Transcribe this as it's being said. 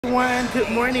everyone. Good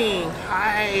morning.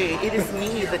 Hi, it is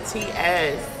me, the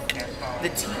TS. The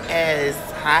TS.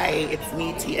 Hi, it's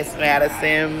me, TS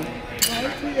Madison.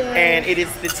 Hi, TS. And it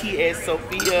is the TS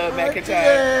Sophia McIntyre.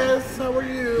 Yes, how are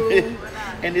you?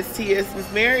 And it's TS Miss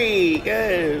Mary.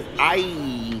 Yes.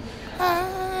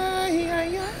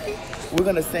 We're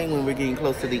gonna sing when we're getting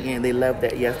close to the end. They loved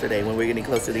that yesterday when we're getting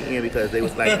close to the end because they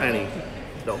was like, honey,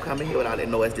 don't come in here without that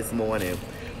noise this morning.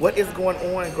 What is going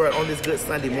on, girl, on this good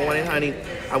Sunday morning, honey?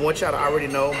 I want y'all to already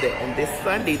know that on this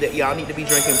Sunday that y'all need to be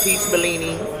drinking peach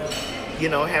Bellini, you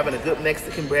know, having a good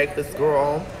Mexican breakfast,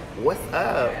 girl. What's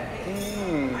up?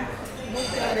 What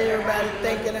got everybody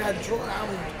thinking I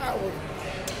was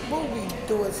movie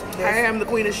doing some I am the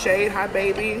Queen of Shade. Hi,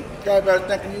 baby. Everybody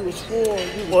thinking you was full.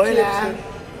 You was Hola.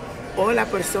 Hola,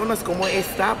 personas, ¿cómo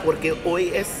está? Porque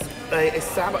hoy es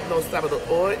sábado, no sábado,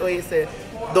 hoy es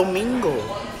domingo.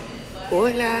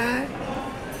 Hola,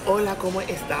 hola, ¿cómo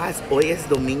estás? Hoy es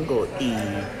domingo y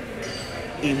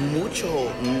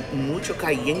mucho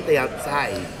caliente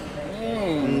outside.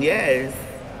 Yes,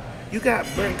 you got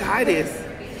bronchitis.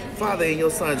 Father, in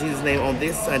your son Jesus' name, on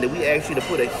this Sunday, we ask you to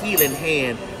put a healing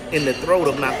hand in the throat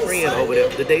of my friend over there.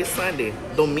 Today's Sunday,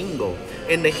 domingo.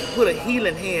 And they put a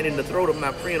healing hand in the throat of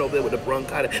my friend over there with the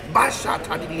bronchitis.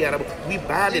 We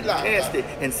bind it, cast it,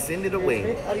 and send it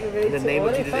away. In the name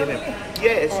of Jesus, amen.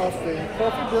 Yes.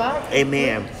 Coffee black?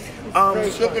 Amen.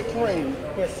 Sugar cream.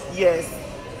 Yes.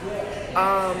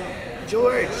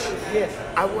 George. Yes.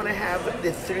 I want to have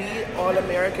the 3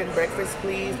 all-American breakfast,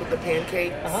 please, with the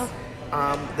pancakes,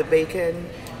 the bacon,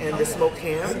 and the smoked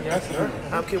ham. Yes, sir.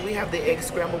 Can we have the egg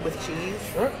scrambled with cheese?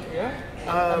 Sure, yeah.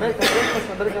 American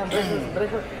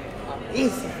breakfast.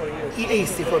 Easy for you.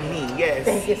 Easy for me, yes.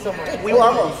 Thank you so much. We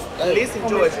almost. Listen,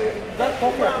 George.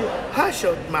 Hush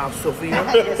your mouth, Sophia.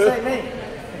 Yes, amen.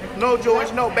 No,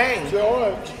 George, no, bang.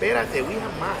 George. Espérate, we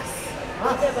have más.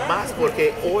 Más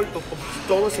porque hoy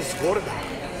todo se escorda.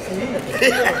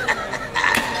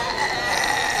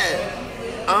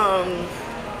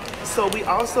 So we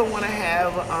also want to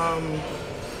have,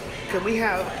 can we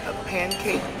have a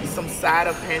pancake, some side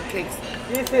of pancakes?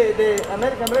 You say the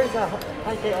American breakfast are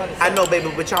pancake on the side. I know, baby,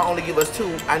 but y'all only give us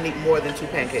 2. I need more than 2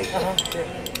 pancakes. Yeah.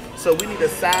 So we need a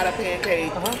side of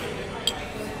pancake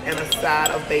and a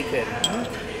side of bacon.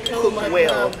 Cooked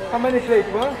well. How many plates,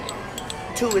 bro?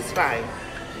 2 is fine.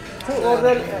 2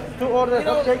 order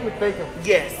hotcake with bacon.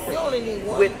 Yes. You only need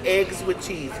 1. With eggs with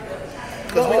cheese.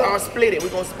 Because we all split it. We're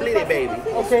going to split it, baby.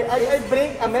 Okay, I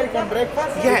bring American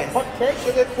breakfast. Yes. With hot cake.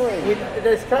 Sugar cream. With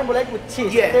the scrambled egg with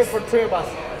cheese. Yes. Okay, for 3 of us.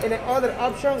 And the other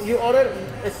option, you order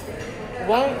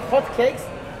 1 hot cakes,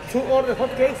 2 order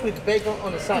hot cakes with bacon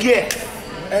on the side. Yes.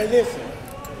 Hey, listen.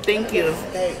 Thank you.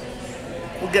 Steak.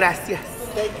 Gracias.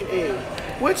 Steak and eggs.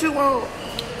 What you want?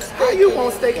 How you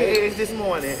want steak and eggs this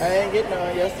morning? I ain't getting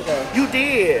none yesterday. You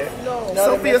did. No.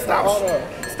 Sophia,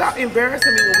 stop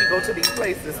embarrassing me when we go to these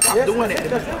places. Stop doing that.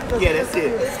 Yeah, that's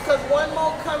it. It's because one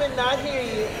more coming, not hear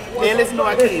you. And let's know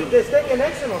I keep. The steak and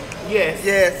eggs, no? Yes.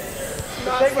 Yes.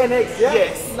 Steak and eggs, yeah?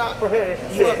 Yes. Not for her.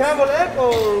 Yes. Scrambled egg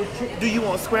or Do you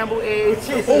want scrambled eggs?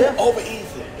 cheese? Yeah? Over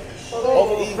easy.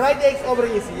 Over easy. Fried eggs over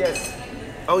easy, yes.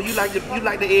 Oh, you like the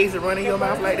eggs that run in your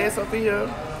mouth like that, Sophia?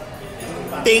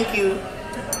 Thank you.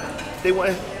 They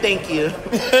want. Thank you.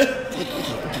 Thank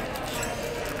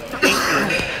you.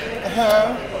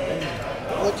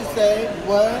 What you say?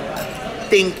 What?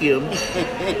 Thank you.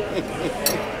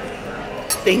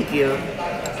 Thank you.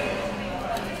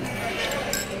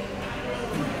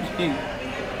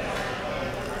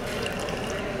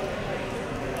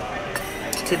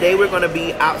 Today we're going to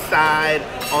be outside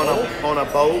on a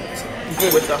boat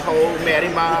with the whole Maddie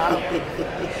mob.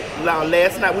 Now,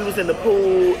 last night we was in the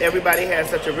pool. Everybody had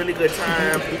such a really good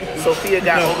time. Sophia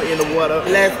got over in the water.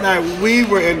 Last night we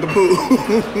were in the pool.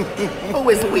 Who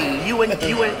is we? You and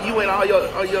all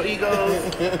your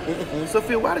egos.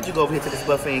 Sophia, why did you go over here to this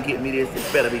buffet and get me this? This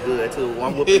better be good too.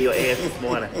 I'm whooping your ass this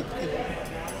morning.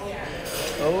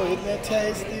 Oh, isn't that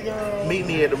tasty, girl? Meet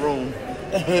me at the room.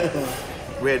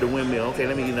 Read the windmill. Okay,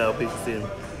 let me get another picture too.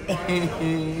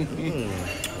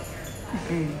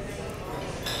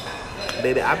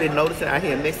 Baby, I've been noticing out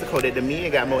here in Mexico that the men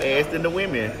got more ass than the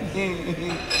women.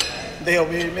 They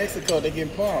over here in Mexico, they getting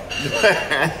pumped.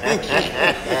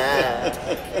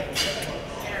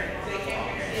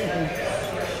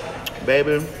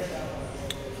 Baby,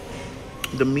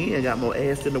 the men got more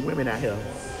ass than the women out here.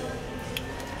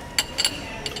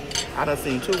 I done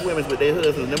seen 2 women with their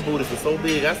husbands, them booties were so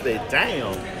big, I said,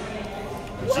 damn.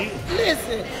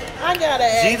 Listen, I gotta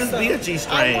ask Jesus be a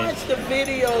G-string. I watched the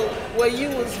video where you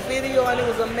was video and it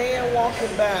was a man walking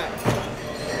by.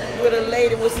 with a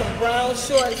lady with some brown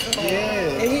shorts on.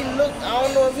 Yeah. And he looked, I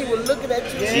don't know if he was looking at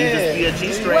you. Yeah. She just be a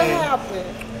G-string. What happened?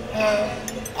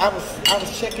 I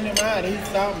was checking him out and he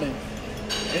saw me.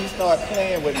 And he started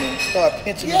playing with me. Started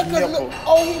pinching Yeah, his cause nipple. look,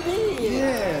 oh, he did.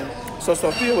 Yeah. So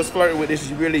Sophia was flirting with this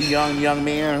really young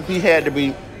man. He had to be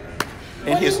in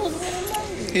But his. he was with a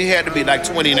lady. He had to be like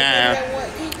 29.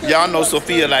 Y'all know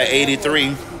Sophia like 83.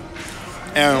 Looked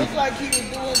like he was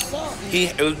doing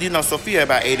something. You know, Sophia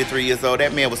about 83 years old.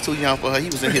 That man was too young for her. He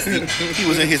was in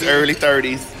his early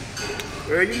 30s.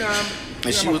 Girl, you know,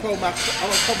 And she I'm was. gonna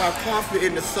put my coffee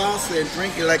in the salsa and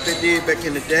drink it like they did back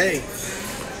in the day.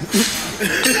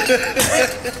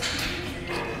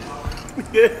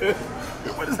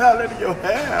 What is all that in your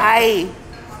hair? Ay,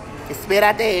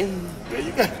 espérate. Yeah,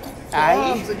 you got Ay,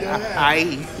 arms in your hair.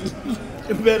 ay,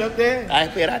 You been up there? ay,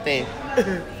 espérate.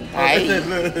 Ay.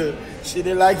 Look, she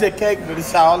didn't like that cake, but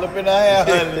it's all up in her hair,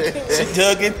 honey. She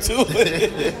dug into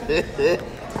it.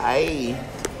 Ay.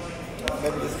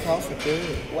 Maybe this coffee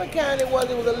good. What kind it was?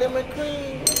 It was a lemon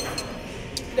cream.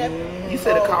 That, You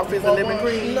said the coffee is a lemon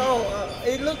cream? No,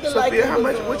 it looked like Sophia, it how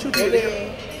was, much? What you did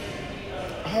there?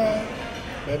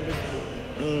 Maybe this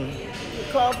good. The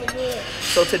coffee good.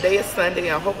 So today is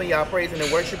Sunday. I'm hoping y'all praising and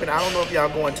worshiping. I don't know if y'all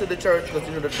going to the church because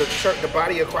you know the church, the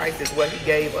body of Christ is what He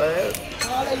gave us.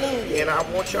 Hallelujah. And I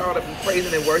want y'all to be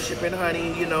praising and worshiping,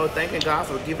 honey. You know, thanking God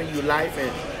for giving you life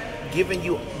and giving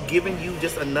you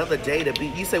just another day to be.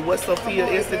 You say what? Sophia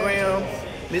Instagram?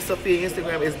 Miss Sophia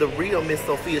Instagram is the real Miss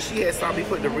Sophia. She had saw me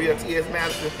put the real T.S.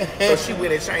 Madison, so she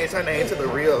went and changed her name to the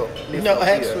real Miss No,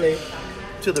 Sophia. actually,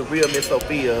 To the real Miss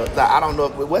Sophia. Like, I don't know.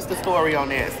 What's the story on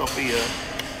that, Sophia?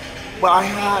 well, I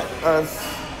had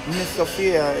Miss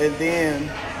Sophia, and then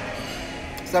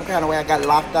some kind of way I got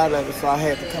locked out of it, so I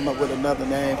had to come up with another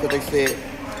name because they said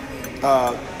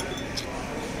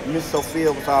Miss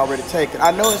Sophia was already taken.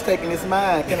 I know it's taken. It's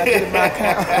mine. Can I get it my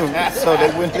account? So they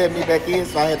wouldn't let me back in,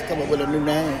 so I had to come up with a new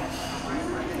name.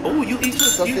 Oh, you eat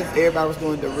So you, since everybody was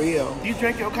doing the real. you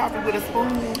drink your coffee with a spoon?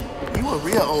 You a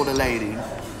real older lady.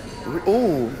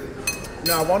 Ooh.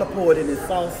 No, I want to pour it in the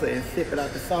salsa and sip it out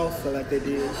the salsa like they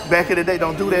did. Back in the day,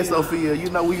 don't do that, Sophia.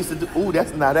 You know we used to do. Ooh,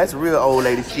 that's real old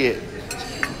lady shit.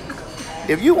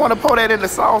 If you want to pour that in the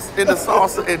sauce and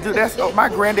do that, my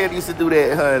granddad used to do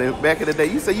that, honey. Back in the day,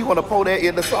 you say you want to pour that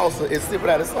in the salsa and sip it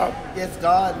out of the sauce. Yes,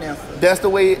 God now. That's the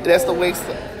way you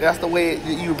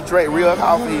drink real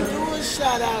coffee. Do a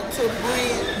shout out to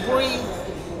Bree.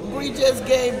 Bree just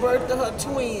gave birth to her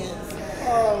twins.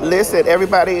 Listen,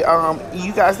 everybody,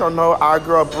 you guys don't know our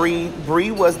girl Bree.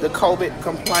 Bree was the COVID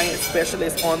compliance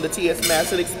specialist on the T.S.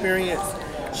 Madison experience.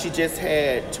 She just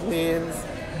had twins.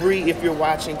 Bree, if you're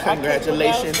watching,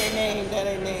 congratulations. I can't pronounce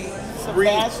their name. Bree,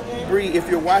 Sebastian. Bree, if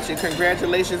you're watching,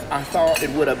 congratulations. I thought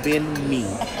it would have been me.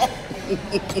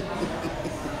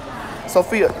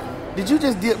 Sophia, did you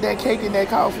just dip that cake in that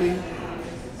coffee?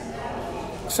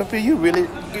 Sophia, you really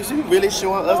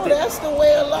showing us Oh, that. that's the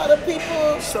way a lot of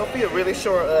people. Sophia really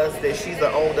showing us that she's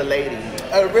an older lady.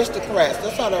 Aristocrats.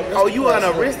 That's how the aristocrats. Oh, you an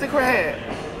look. aristocrat?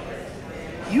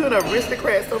 You an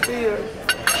aristocrat, Sophia?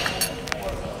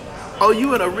 Oh,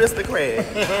 you an aristocrat?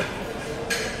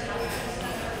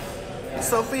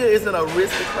 Sophia is an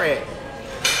aristocrat.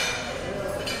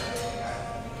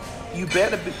 You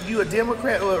better be. You a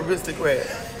Democrat or aristocrat?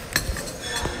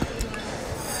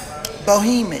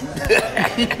 Bohemian.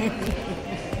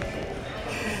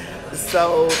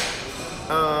 So,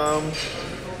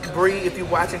 Bree, if you're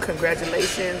watching,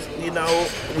 congratulations. You know,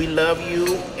 we love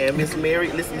you. And Miss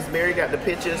Mary, listen, Miss Mary got the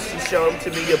pictures. She showed them to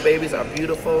me. Your babies are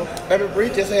beautiful. Baby Bree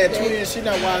just had twins. She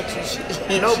not watching.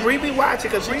 No, Bree be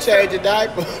watching because Bree changed the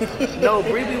diaper. No,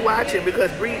 Bree be watching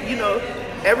because Bree, you know,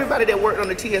 everybody that worked on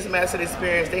the T.S. Madison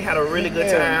experience, they had a really good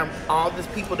time. All these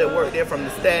people that worked there, from the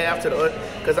staff to the,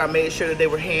 because I made sure that they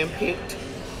were handpicked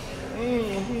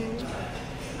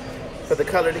for the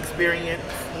colored experience,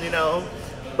 you know.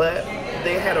 But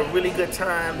they had a really good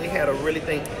time. They had a really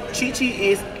thing. Chi-Chi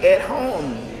is at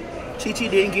home. Chi-Chi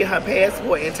didn't get her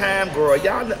passport in time, girl.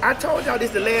 Y'all, I told y'all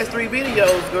this the last 3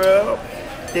 videos, girl,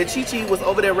 that Chi-Chi was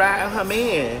over there riding her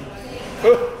man.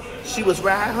 She was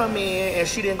riding her man, and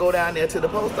she didn't go down there to the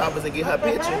post office and get her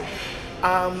picture.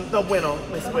 No bueno,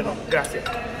 Miss Bueno, gracias.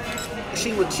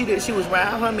 She was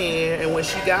riding her man, and when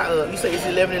she got up, you say it's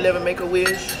 11:11, make a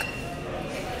wish.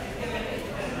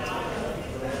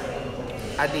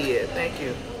 I did. Thank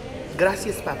you.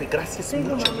 Gracias, papi. Gracias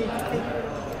mucho.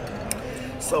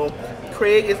 So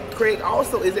Craig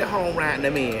also is at home riding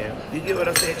the man. You get what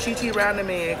I'm saying? Chi-Chi riding the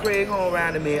man. Craig home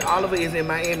riding the man. Oliver is in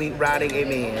Miami riding a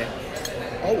man.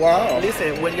 Oh wow.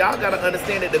 Listen, when y'all gotta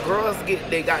understand that the girls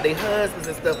they got their husbands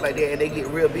and stuff like that, and they get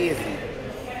real busy.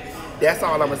 That's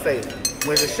all I'm gonna say.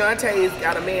 When the Shantays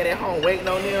got a man at home waiting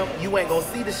on them, you ain't gonna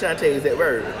see the Shantays at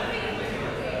work.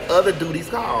 Other duties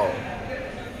call.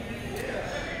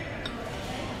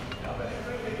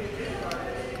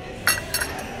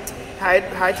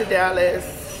 Hi to Dallas.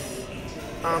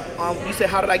 You said,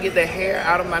 how did I get the hair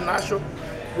out of my nostril?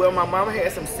 Well, my mama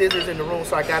had some scissors in the room,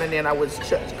 so I got in there and I was,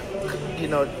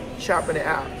 chopping it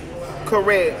out.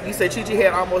 Correct. You said Chi-Chi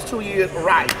had almost 2 years.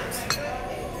 Right.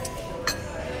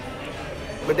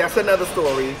 But that's another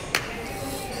story.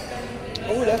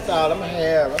 Oh, that's all I'm gonna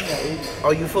have. I'm gonna eat. Oh,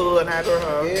 you full now, girl?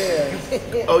 Huh?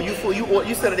 Yeah. Oh, you full?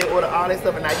 You said they order all that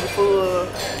stuff and now you full?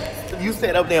 You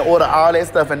sat up there and order all that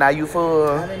stuff and now you full?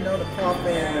 I didn't know the coffee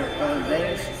and the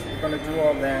Danish was gonna do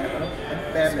all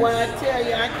that. That's why I tell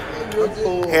you, I can't do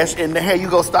it. And here you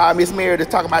go star Miss Mary to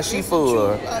talk about she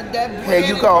full. Here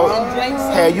you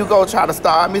go try to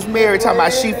star Miss Mary talking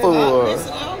about she full.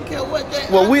 Listen, I don't care what that.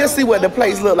 Well, we'll see what the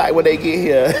plates look like when they get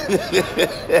here.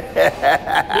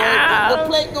 The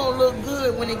plate gonna look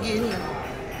good when it get here.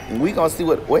 We gonna see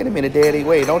what. Wait a minute, Daddy.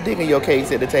 Wait, don't dig in your cakes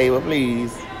at the table,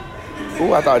 please.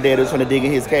 Ooh, I thought Daddy was trying to dig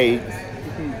in his cakes.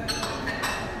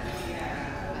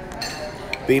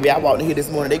 Baby, I walked in here this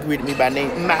morning. They greeted me by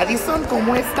name. Madison,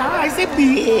 ¿cómo estás? I said,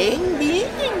 bien,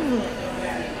 bien.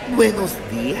 Buenos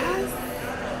días.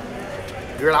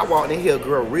 Girl, I walked in here,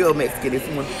 girl, real Mexican this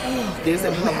morning. They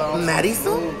said,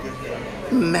 Madison?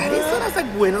 Madison? I said,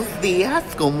 buenos días,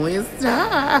 ¿cómo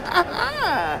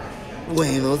estás?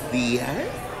 Buenos días.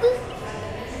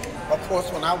 Of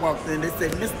course, when I walked in, they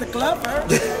said, Mr. Glover.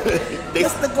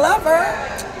 Mr. Glover.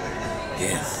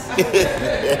 Yes.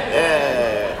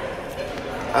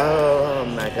 Oh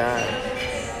my God.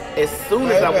 As soon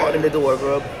as I walked in the door,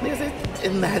 girl, they said,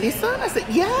 Madison? I said,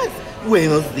 yes.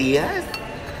 Buenos días.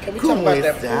 Can we talk about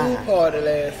that pool party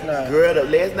last night? Girl,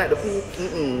 last night the pool,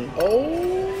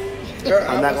 Oh. Girl,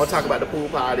 I'm not going to talk about the pool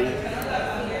party.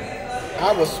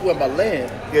 I was swimming.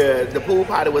 Yeah, the pool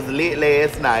party was lit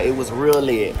last night. It was real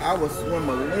lit. I was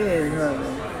swimming, honey.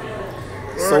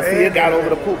 Sophia got over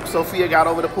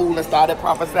the pool and started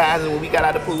prophesying when we got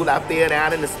out of the pool out there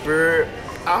down in the spirit.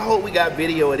 I hope we got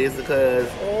video of this because,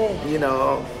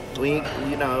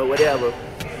 whatever.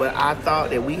 But I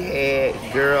thought that we had,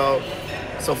 girl,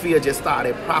 Sophia just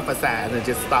started prophesying and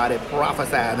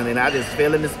I just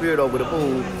fell in the spirit over the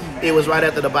pool. It was right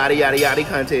after the body yada yada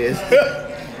contest.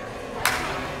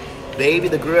 Baby,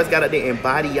 the girls got up there and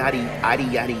body yada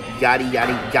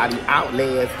out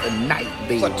last night,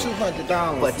 baby. For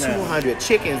 $200. For 200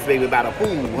 chickens, baby, by the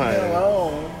pool, honey.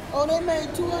 Oh, they made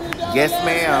 $200. Yes,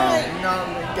 ma'am. No,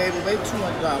 they gave away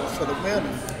 $200 for the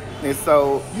winner. And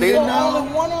so they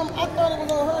only one of them. I thought it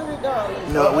was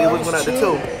 $100. No, we went up to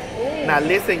two. Now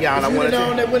listen, y'all. I wanted to.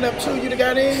 That went up two. You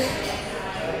got in?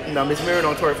 No, Miss Mary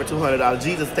don't twerk for $200.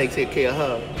 Jesus takes care of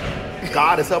her.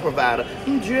 God is her provider.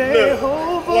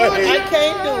 Jehovah. I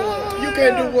can't do it. You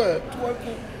can't do what?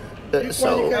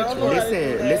 So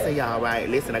listen, y'all. Right?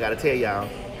 Listen, I gotta tell y'all.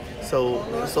 So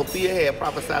Sophia had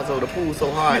prophesied over the pool so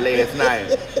hard last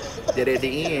night that at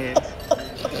the end,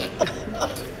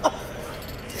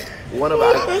 one of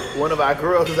our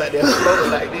girls was out there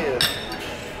floating like this,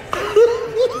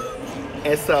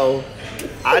 and so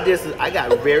I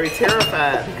got very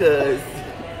terrified because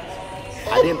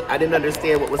I didn't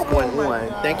understand what was going on.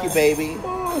 Thank you, baby.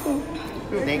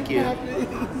 Thank you.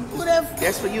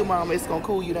 That's for you, Mama. It's gonna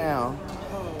cool you down.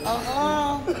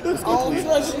 I don't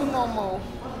trust you no more.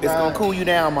 It's gonna cool you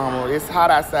down, Mama. It's hot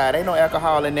outside. Ain't no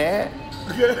alcohol in that.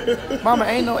 Mama,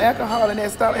 ain't no alcohol in that.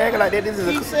 Stop acting like that.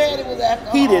 He said it was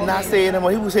alcohol. He did not say it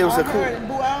anymore. He said it was a cool.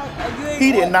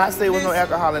 He did not say there was no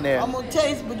alcohol in there. I'm gonna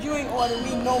taste, but you ain't ordering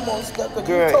me no more stuff because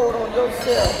you told on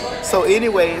yourself. So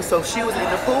anyway, so she was in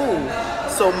the pool.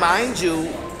 So mind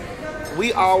you,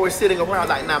 we all were sitting around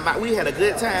like, we had a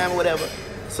good time or whatever.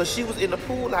 So she was in the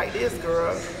pool like this,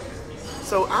 girl.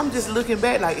 So I'm just looking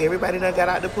back like everybody done got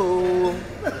out the pool.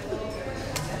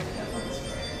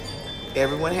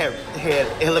 Everyone had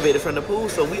elevated from the pool,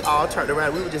 so we all turned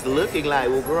around. We were just looking like,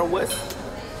 well, girl, what's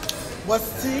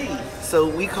tea? So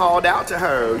we called out to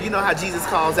her. You know how Jesus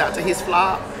calls out to his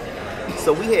flock?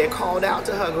 So we had called out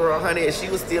to her, girl, honey, and she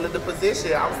was still in the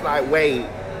position. I was like, wait.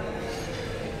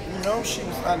 You know she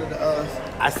was under the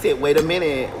I said, wait a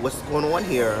minute, what's going on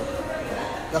here?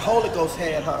 The Holy Ghost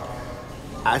had her.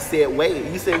 I said, wait.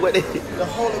 You said what? The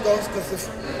Holy Ghost, because if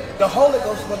the Holy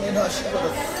Ghost wasn't in her, she would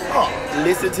have fucked.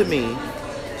 Listen to me.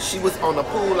 She was on the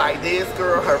pool like this,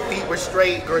 girl. Her feet were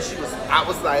straight, girl. I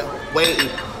was like, wait.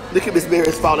 Look at Miss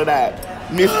Mary's falling out.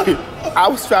 I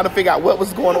was trying to figure out what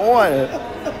was going on.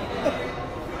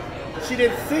 she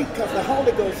didn't sink because the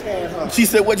Holy Ghost had her. She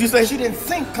said, what'd you say? She didn't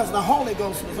sink because the Holy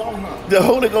Ghost was on her. The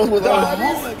Holy Ghost was on her.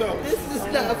 Holy Ghost. This is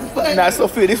not funny. Now,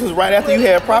 Sophia, this was right after you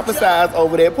had prophesied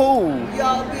over that pool.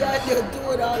 Y'all be out there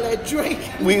doing all that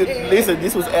drinking. Listen,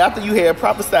 this was after you had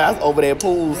prophesied over that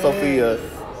pool, Sophia.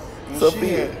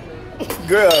 Sophia.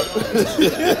 Girl.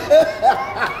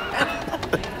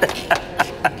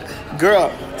 Girl.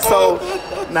 So,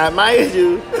 now mind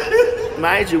you,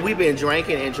 we've been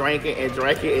drinking and drinking and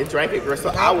drinking and drinking, girl. So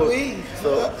I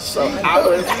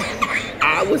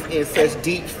was in such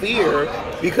deep fear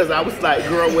because I was like,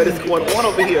 girl, what is going on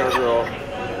over here, girl?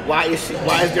 Why is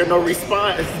there no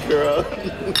response, girl?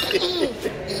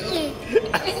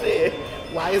 I said,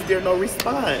 why is there no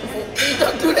response?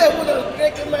 Don't do that when I'm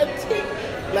drinking my tea.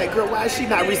 Like, girl, why is she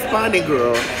not responding,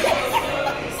 girl?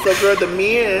 So, girl,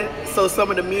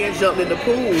 some of the men jumped in the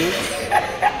pool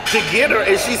to get her,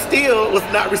 and she still was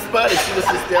not responding. She was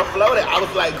just there floating. I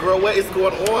was like, girl, what is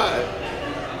going on?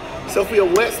 Sophia,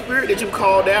 what spirit did you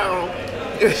call down?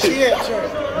 She had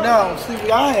no, see,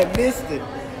 I had missed it.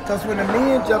 Because when the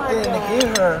men jumped in to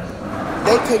get her,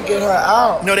 they couldn't get her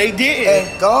out. No, they didn't.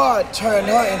 And God turned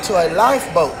her into a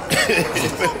lifeboat.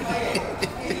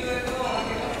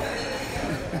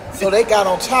 So they got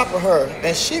on top of her,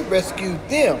 and she rescued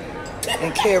them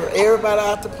and carried everybody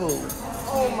out the pool.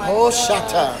 Oh my God.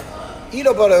 Shata. You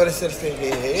know about over there,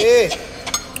 hey.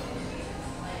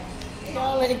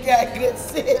 Y'all ain't got good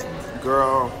sense.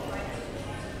 Girl,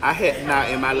 I had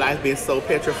not in my life been so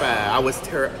petrified. I was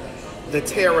the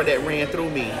terror that ran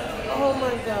through me. Oh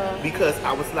my God. Because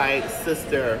I was like,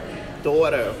 sister,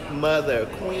 daughter, mother,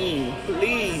 queen,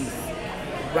 please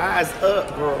rise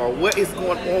up, girl. What is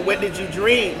going on? What did you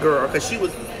drink, girl? Because she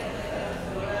was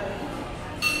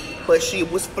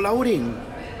floating.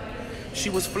 She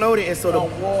was floating, and so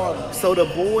the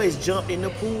boys jumped in the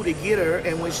pool to get her,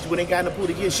 and when they got in the pool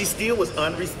to get her, she still was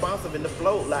unresponsive in the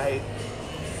float, like.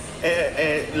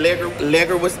 And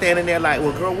Legger was standing there like,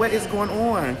 well, girl, what is going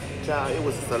on? Child, it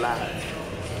was just a lie.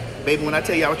 Baby, when I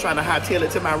tell you I was trying to hightail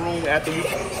it to my room after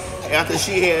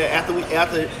she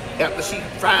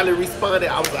finally responded,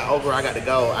 I was like, oh, girl, I got to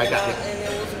go. And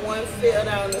there was one fell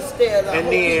down the stairs.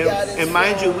 And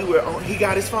mind you, he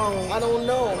got his phone. I don't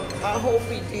know. I hope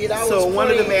he did. So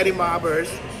one of the Maddie Mobbers,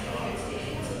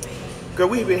 girl,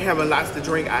 we've been having lots to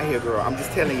drink out here, girl. I'm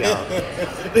just telling y'all.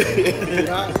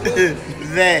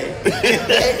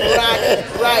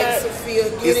 Right, Sophia.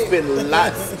 It's been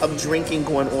lots of drinking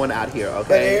going on out here,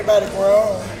 okay? But everybody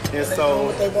grown. And so,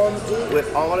 what they want to do.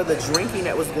 with all of the drinking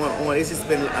that was going on, it's just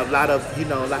been a lot of, a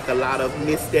lot of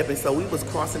misstep. And so we was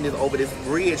crossing over this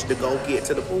bridge to go get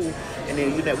to the pool, and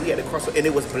then we had to cross, and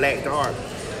it was black dark.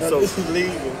 So,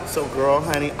 girl,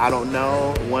 honey, I don't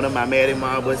know. One of my Maddie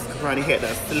Mobbers, honey, had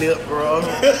to slip, girl.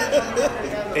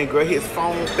 And girl, his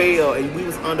phone fell, and we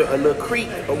was under a little creek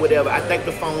or whatever. I think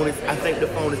the phone is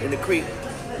in the creek.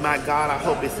 My God, I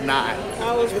hope it's not.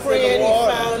 I was praying he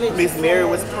found it. Miss Mary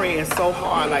was praying so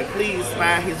hard, like, please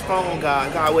find his phone,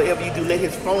 God. God, whatever you do, let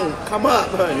his phone come up,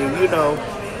 honey.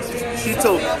 She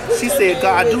said,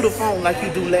 God, do the phone like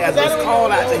you do Lazarus. Call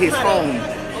out to his phone.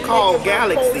 Call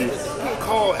Galaxy.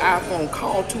 Call iPhone.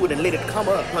 Call to it and let it come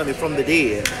up, honey, from the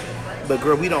dead. But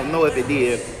girl, we don't know if it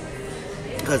did.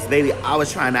 Because, baby, I was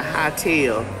trying to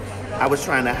hightail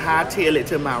it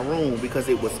to my room because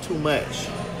it was too much.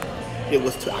 I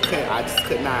just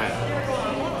could not.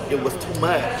 It was too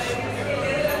much.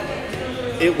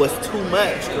 It was too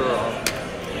much, girl.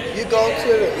 You go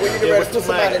to when you get ready to put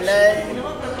somebody's name,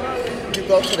 you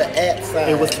go to the @ sign.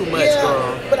 It was too much,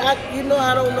 girl. But I don't know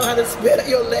how to spell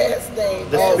your last name.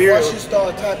 The spirit. Once you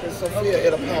start typing Sophia,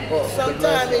 it'll pop up.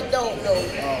 Sometimes it don't know.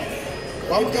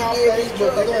 I'm gonna call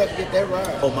Facebook. They're gonna have to get that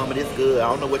right. Oh, mama, this good. I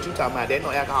don't know what you talking about. There's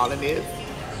no alcohol in this.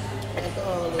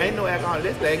 Ain't no alcohol in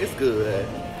this thing. It's good.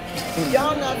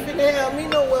 Y'all not finna have me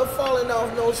nowhere falling off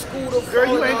no scooter. Girl,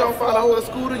 you ain't gonna fall off the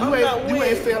scooter. You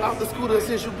ain't fell off the scooter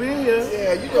since you been here.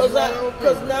 Yeah, you just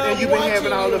cause now and you been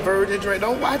having all the virgin drink.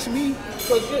 Don't watch me.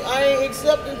 Cause I ain't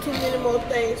accepting too many more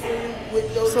things from you with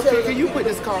those. Sophia, can you put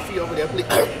this coffee over there, please?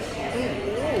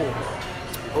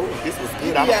 Oh, this was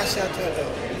good.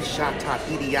 Shata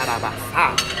idiyada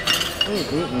basa.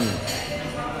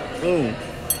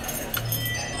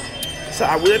 So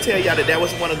I will tell y'all that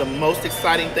was one of the most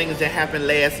exciting things that happened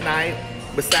last night,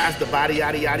 besides the body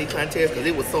yada yada contest, because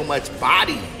it was so much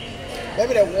body.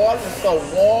 Maybe that water was so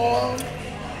warm.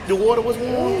 The water was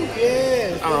warm? Ooh,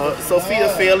 yes. Sophia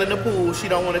fell in the pool. She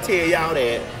don't want to tell y'all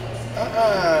that.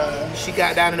 She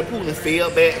got down in the pool and fell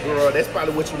back, girl. That's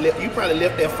probably what you left. You probably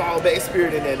left that fall back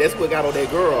spirit in there. That's what got on that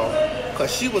girl.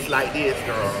 Because she was like this,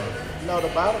 girl. No, the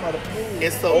bottom of the pool.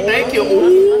 And so, thank you.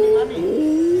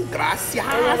 Ooh, gracias.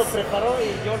 Ella lo preparó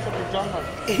y yo se lo llamo.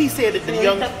 He said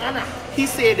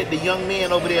that the young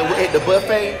man over there at the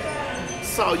buffet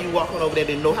saw you walking over there,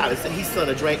 didn't know how to say. He sent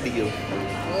a drink to you.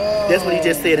 That's what he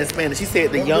just said in Spanish. He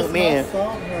said the young man.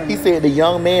 He said the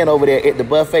young man over there at the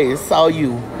buffet saw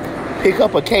you pick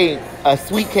up a cake, a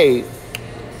sweet cake.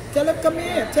 Tell him come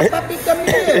here. Tell Papi come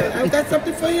here. I've got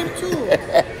something for him too.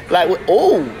 Like,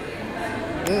 oh.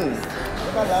 I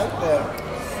like that.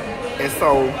 And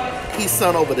so he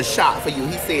sent over the shot for you.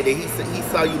 He said that he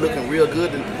saw you looking real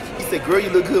good. And he said, girl, you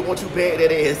look good. Won't you bag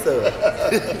that ass up?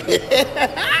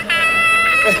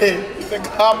 He said,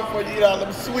 comment for you eat all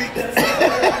them sweets.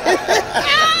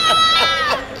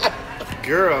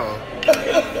 Girl.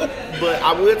 But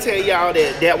I will tell y'all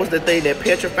that was the thing that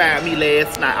petrified me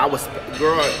last night. I was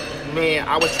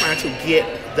trying to get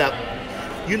the,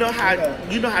 you know how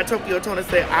Tokyo Tona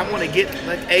said, I want to get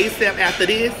like ASAP after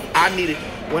this. I needed,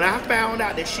 when I found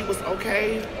out that she was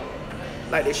okay,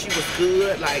 like that she was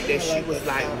good, like that she was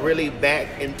like really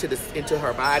back into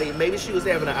her body. Maybe she was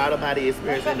having an out-of-body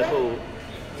experience in the pool.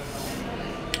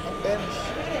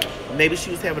 Maybe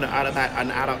she was having an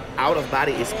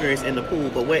out-of-body experience in the pool,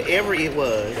 but wherever it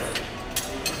was,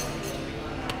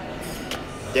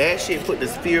 that shit put the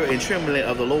fear and trembling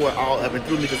of the Lord all up and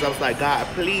through me, because I was like, God,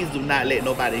 please do not let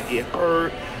nobody get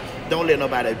hurt. Don't let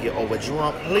nobody get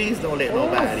overdrunk. Please don't let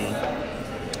nobody.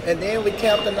 And then we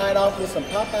capped the night off with some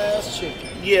Popeye's chicken.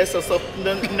 Yeah, so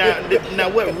now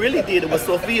what really did it was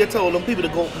Sophia told them people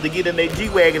to get in their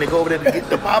G-Wagon and go over there to get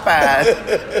the Popeyes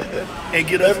and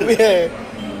get us.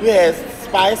 We had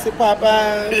spicy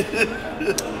Popeyes,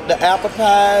 the apple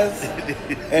pies,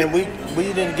 and we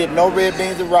didn't get no red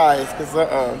beans and rice, because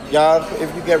y'all,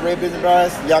 if you get red beans and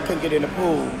rice, y'all couldn't get in the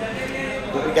pool.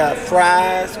 But we got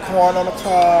fries, corn on the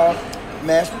cob,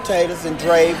 mashed potatoes and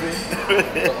gravy,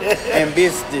 and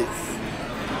biscuits.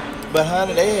 But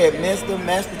honey, they had mixed the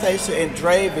mashed potatoes and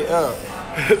gravy up.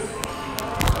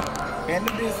 And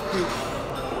the biscuits.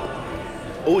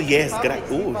 Oh yes,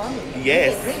 oh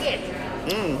yes.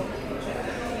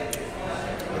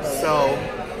 So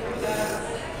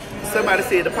somebody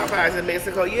said the Popeyes in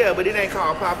Mexico, yeah, but it ain't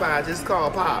called Popeyes, it's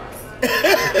called Pops.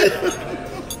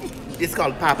 It's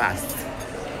called Popeyes.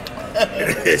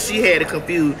 She had it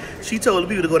confused. She told the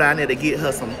people to go down there to get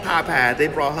her some Popeyes. They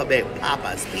brought her back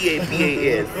Popeyes.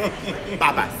 P-A-P-A-S.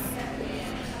 Popeyes.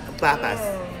 Popeyes.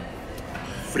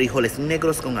 Frijoles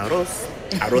negros con arroz.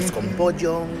 Arroz con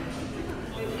pollo.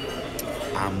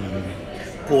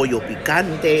 Pollo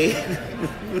picante.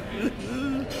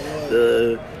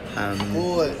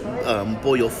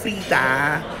 Pollo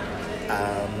frita.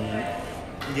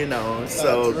 You know,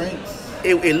 so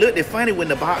it looked funny when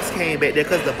the box came back there,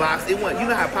 because the box, it wasn't, you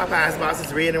know how Popeye's box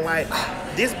is red and white?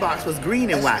 This box was green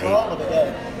and white.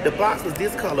 The box was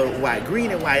this color white,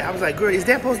 green and white. I was like, girl, is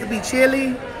that supposed to be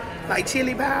chili? Like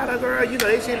chili powder, girl? You know,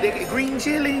 they get green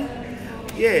chili?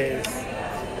 Yes.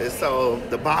 And so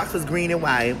the box was green and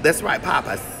white. That's right,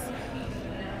 Popeyes.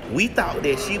 We thought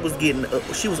that she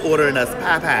was ordering us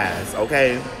Popeyes,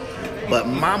 okay? But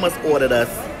Mama's ordered us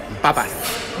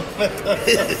Popeyes.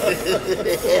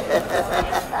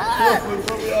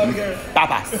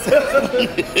 Popeyes.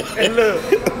 And look.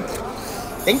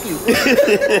 Thank you.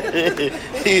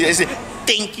 He said,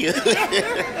 thank you.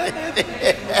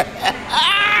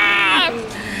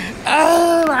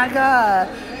 Oh my God.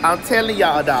 I'm telling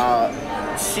y'all, dog.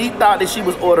 She thought that she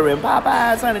was ordering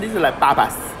Popeyes, honey. These are like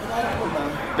Popeyes.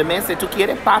 The man said, ¿tú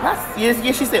quieres Popeyes? Yes,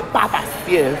 she said Popeyes.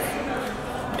 Yes.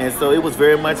 And so it was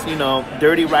very much, you know,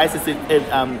 dirty rice. It's an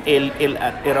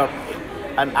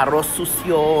arroz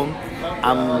sucio,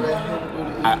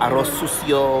 arroz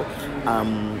sucio,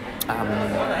 I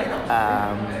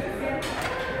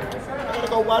gotta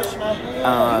go wash my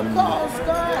hands.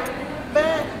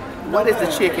 What is the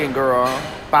chicken, girl?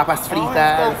 Papas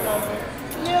fritas.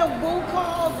 Yeah, Boo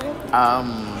called him.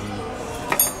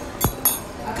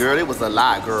 Girl, it was a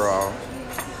lot, girl.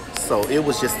 So it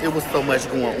was so much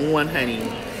going on, honey.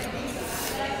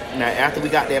 Now, after we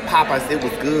got that Popeyes, it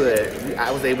was good. I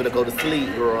was able to go to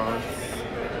sleep, girl.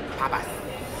 Popeyes.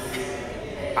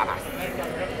 Popeyes.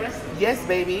 Yes,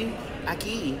 baby.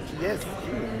 Aquí. Yes.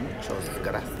 Muchos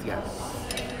gracias.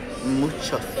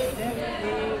 Muchos.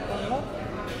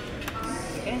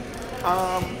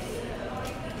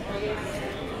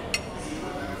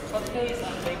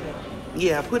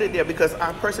 Yeah, put it there because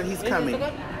our person, he's coming.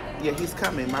 Yeah, he's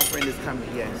coming. My friend is coming,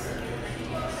 yes.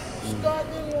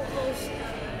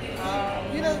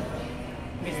 You know,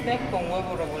 Bistec con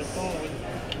huevo revuelto.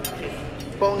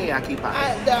 Ponle aquí, pa.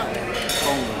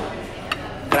 Ponle.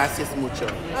 Gracias mucho.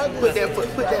 Put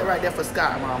that right there for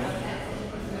Scott, mama.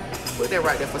 Put that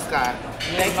right there for Scott.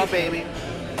 Thank you, baby.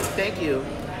 Thank you.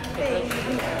 Baby,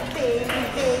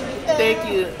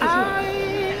 Thank you.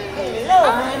 Hello,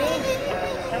 honey.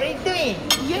 How are you doing?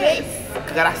 Yes.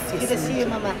 Gracias. Good to see you,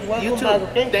 Mama. Welcome You too. back,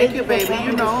 okay? Thank you, for baby. coming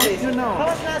You to know. this place. You know. How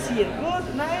was last year?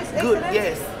 Good, nice, Good. excellent.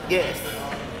 Yes. Yes.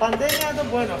 Pandemia, no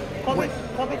bueno.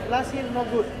 COVID last year, no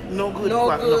good. No good. No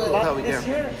fuck, good. No But good. this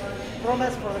year,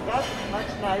 promise for the God, much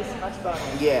nice, much better.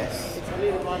 Yes. It's a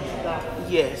little much down.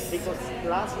 Yes. Because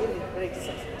last year it very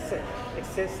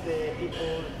excess the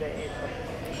people, the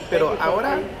Pero Thank you for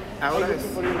ahora being- I'm looking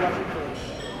for you watching for it.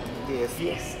 Yes.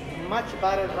 Yes, much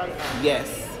better right now. Yes.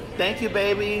 Thank you,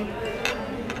 baby.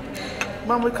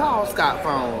 Mom, we call Scott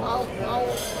phone.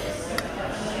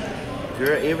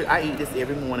 Girl, I eat this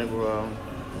every morning, girl.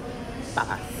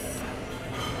 Bye.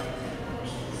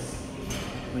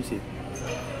 Let me see.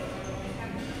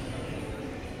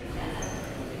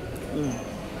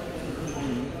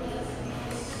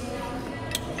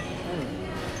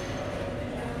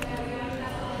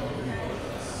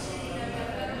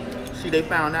 See, they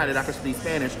found out that I could speak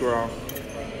Spanish, girl.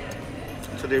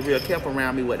 So they real careful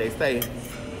around me what they say.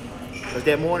 Cause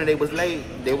that morning they was late,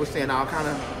 they was saying all kind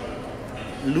of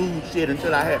lewd shit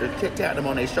until I had to tap them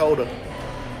on their shoulder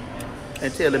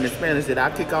and tell them in Spanish that I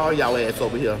kick all y'all ass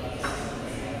over here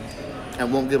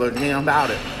and won't give a damn about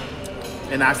it.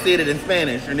 And I said it in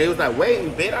Spanish, and they was like,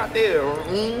 wait, bet out there.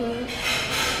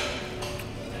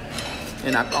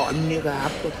 And I thought, nigga, I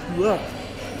fuck you up.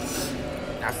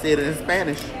 I said it in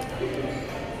Spanish.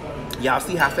 Y'all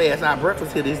see how fast our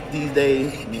breakfast here these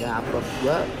days. Nigga, I fuck you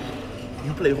up.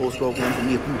 You play whole scroll games with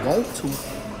me if you want to.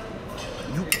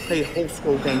 You play whole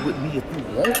scroll game with me if you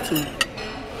want to.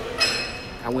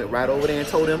 I went right over there and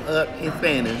told them up in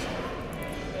Spanish.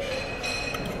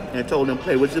 And told them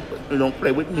don't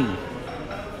play with me.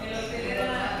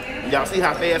 Y'all see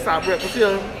how fast our breakfast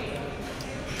here?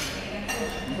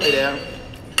 Play there.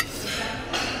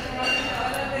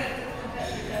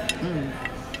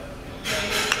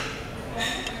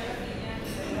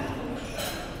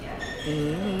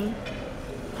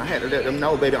 I had to let them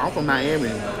know, baby, I'm from Miami.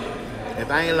 If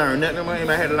I ain't learned nothing,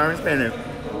 I had to learn Spanish.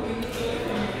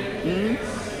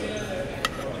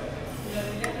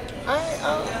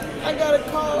 I got a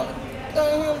call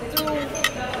him through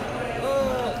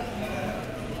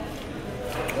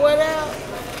what else?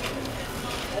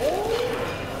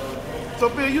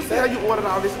 Sophia, you see how you ordered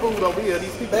all this food over here?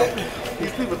 These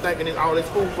people thinking it's all this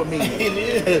food for me. It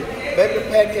is. Baby, the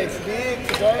pancakes big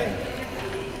today.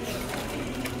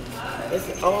 They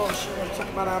said, oh, she want to talk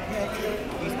about our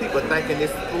pancakes? These people thinking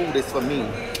this food is for me.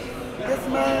 This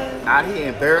man. Out here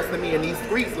embarrassing me in these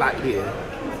streets like this.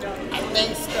 I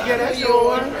think so. Yeah, that's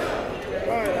yours.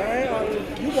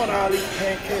 Right, you want all these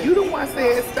pancakes? You the one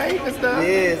said steak and stuff.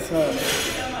 Yes, honey.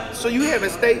 So you having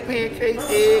steak, pancakes,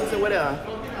 eggs, and whatever.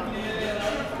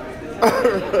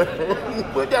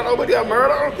 But y'all over there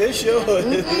murder? This yours.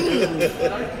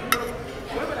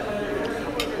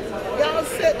 Y'all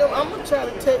said them. I'm gonna try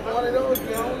to take one of those. I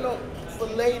don't know for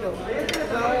later. I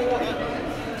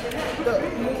don't want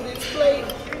to move this plate.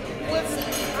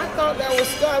 I thought that was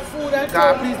Scott food.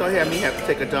 God, please don't have me have to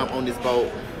take a dump on this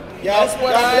boat. Y'all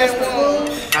bless the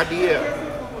food. I did.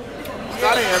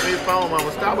 Scott didn't have his phone,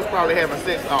 mama. Scott was probably having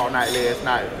sex all night last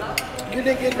night. You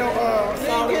didn't get no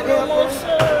salt and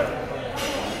pepper?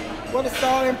 What is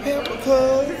salt and pepper,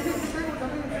 cuz?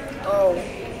 Oh.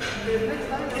 You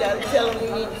gotta tell them we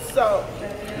need the salt.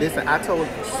 Listen, I told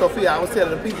Sophia, I was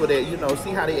telling the people that, you know,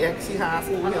 see how they act, see how I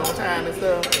food here on time and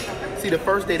stuff. See, the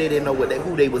first day they didn't know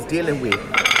who they was dealing with.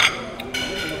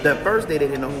 The first day they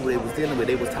didn't know who they was dealing with.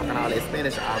 They was talking all that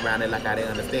Spanish all around it like I didn't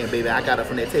understand. Baby, I got up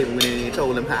from that table when they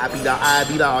told them how I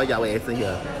beat all y'all ass in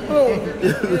here. Oh,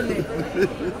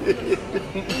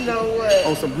 you know what?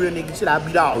 On some real nigga shit, I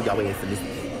beat all y'all ass in this.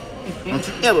 Don't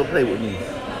you ever play with me.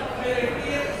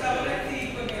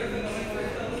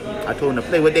 I told them to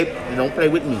play with don't play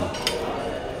with me.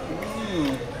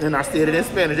 And I said it in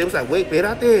Spanish. They was like, wait,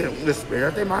 espérate,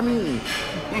 espérate, mami.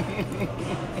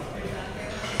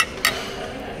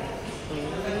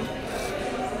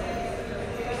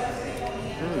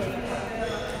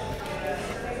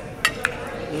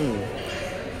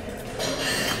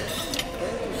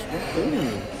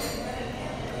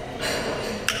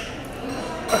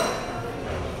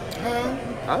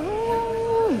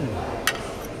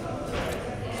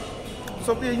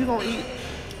 Sophia, you gonna eat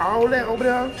all that over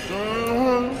there?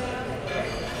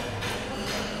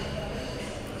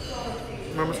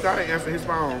 Remember, Scott didn't answer his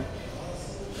phone.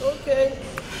 Okay.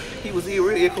 He was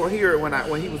really incoherent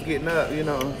when he was getting up, you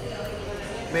know.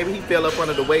 Maybe he fell up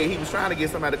under the weight. He was trying to get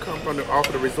somebody to come from off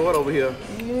of the resort over here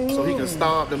so he can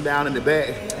stomp them down in the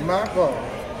back. My God.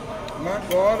 My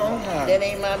God on high. That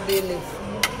ain't my business.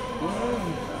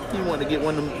 He wanted to get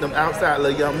one of them outside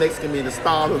little young Mexican men to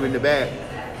stall him in the back.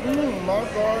 My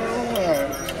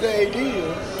God, they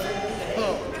did.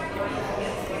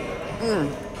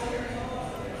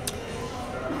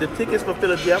 The tickets for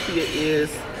Philadelphia is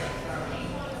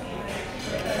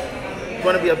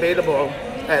going to be available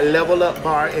at Level Up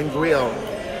Bar and Grill.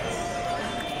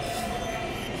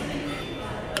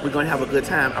 We're going to have a good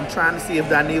time. I'm trying to see if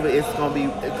Daniva is going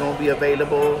to be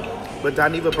available, but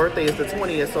Daniva's birthday is the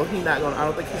 20th, so he's not going. I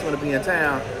don't think he's going to be in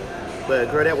town.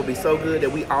 But girl, that would be so good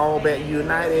that we all back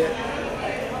united.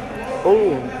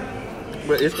 Oh,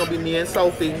 but it's going to be me and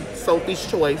Sophie. Sophie's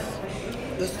choice.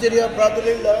 The city of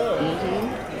brotherly love.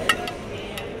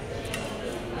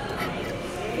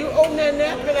 You own that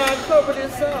napkin, I'll cover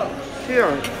this up.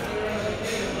 Here.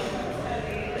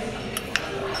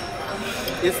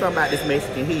 It's something about this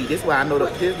Mexican heat. This why I know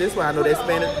this why I know that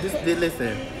Spanish.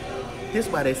 Listen, this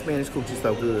why that Spanish coochie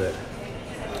so good.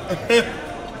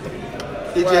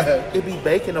 It be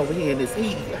baking over here in this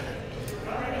heat.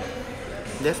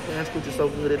 That Spanish coochie so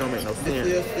good it don't make no sense.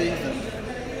 This is season.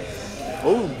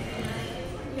 Ooh.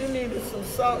 You needed some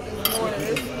salt this morning.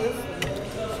 This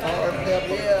Salt and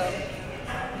pepper. yeah.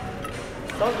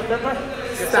 Salt and pepper?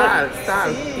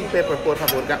 Sal y pepper, por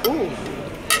favor. Ooh.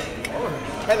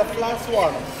 And a fly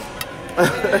swatter.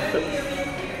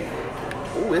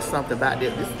 Ooh, it's something about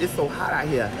this. It's so hot out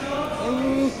here.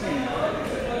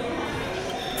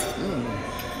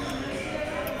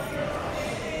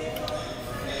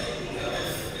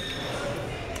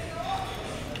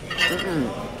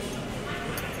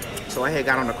 So I had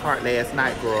got on the cart last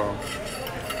night, girl.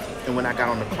 And when I got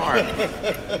on the cart,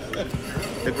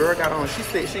 the girl got on.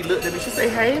 She looked at me. She said,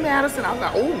 "Hey, Madison." I was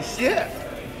like, "Oh shit."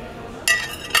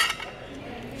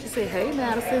 She said, "Hey,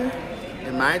 Madison."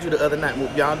 And mind you, the other night,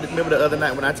 y'all remember the other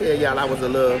night when I tell y'all I was a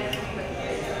little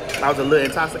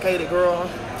intoxicated, girl.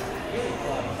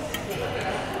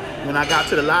 When I got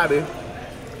to the lobby,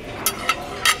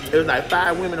 there was like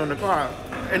 5 women on the car,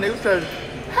 and they said,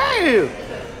 "Hey,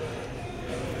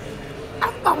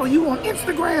 I follow you on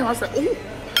Instagram." I said, "Ooh."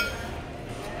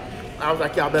 I was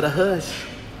like, "Y'all better hush.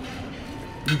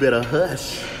 You better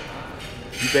hush.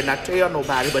 You better not tell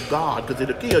nobody but God, because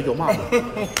it'll kill your mama."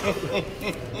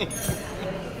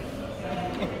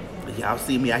 Y'all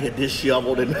see me out here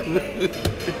disheveled and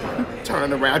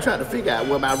turning around trying to figure out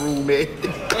where my room is.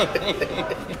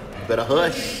 Better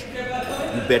hush.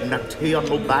 You better not tell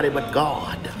nobody but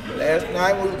God. Last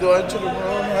night we was going to the room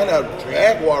and a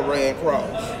jaguar ran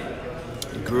across.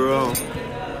 Girl,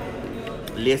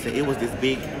 listen, it was this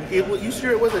big. You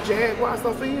sure it was a jaguar,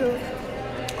 Sophia?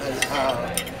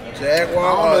 Jaguar.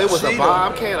 I don't know, it was cheetah. a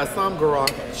bobcat or some girl.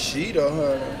 Cheetah,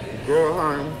 honey. Girl,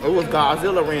 honey. It was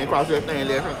Godzilla ran across that thing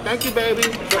there. Thank you, baby.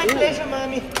 My pleasure,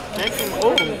 mommy. Thank you.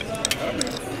 Oh.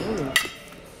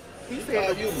 He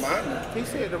said, You mommy. he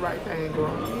said the right thing,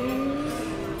 girl.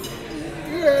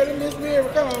 You heard it, Miss Mary.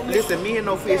 Come on. Miss. Listen, me and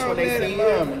no fish when they see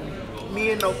it.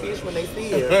 Me and no fish when they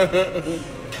see it.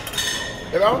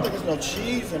 I don't think there's no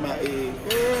cheese in my egg.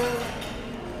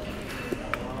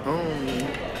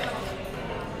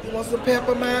 You want some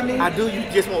pepper, mommy? I do. You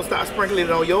just won't stop sprinkling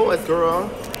it on yours, girl.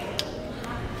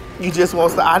 You just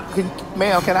won't stop.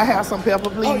 Ma'am, can I have some pepper,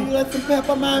 please? Oh, you want some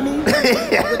pepper, mommy?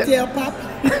 Tell Papa.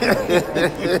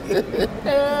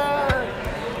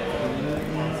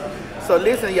 So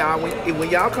listen, y'all. When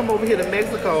y'all come over here to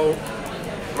Mexico,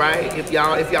 right? If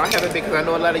y'all haven't been, because I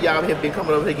know a lot of y'all have been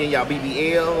coming over here getting y'all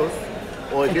BBLs,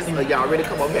 or just y'all really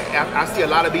come over here. I see a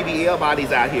lot of BBL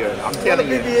bodies out here. I'm telling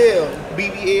you.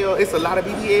 BBL. It's a lot of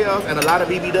BBLs and a lot of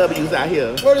BBWs out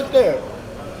here. What is that?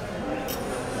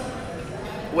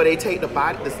 Where they take the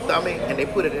body, the stomach, and they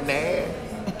put it in there.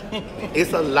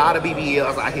 It's a lot of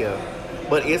BBLs out here,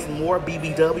 but it's more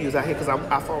BBWs out here because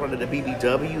I fall under the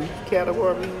BBW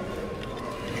category.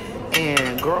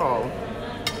 And girl,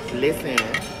 listen,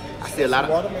 I see a lot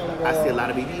of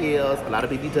BBLs, a lot of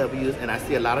BBWs, and I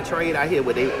see a lot of trade out here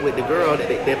with the girl that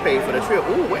they pay for the trip.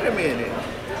 Ooh, wait a minute.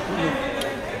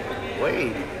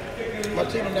 Wait.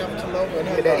 Martina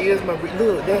Navratilova. That is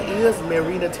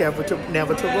Marina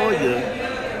Navratilova.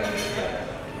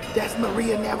 That's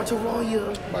Maria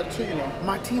Navratilova.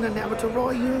 Martina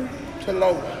Navratilova.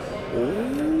 Tilova.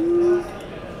 Ooh.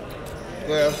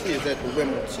 Well, she's at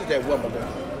Wimbledon.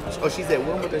 Oh, she's at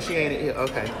Wimbledon. She ain't here.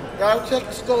 Okay. Gotta check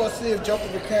the score and see if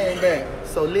Joker came back.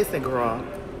 So listen, girl.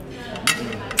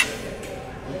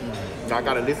 Y'all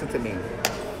gotta listen to me.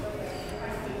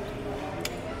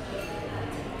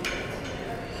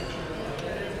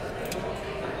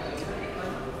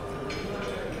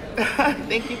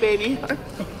 Thank you, baby.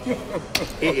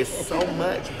 It is so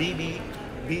much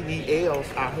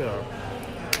BBLs out here.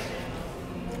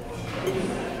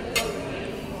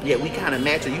 Yeah, we kind of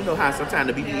match it. You know how sometimes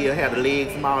the BBL have the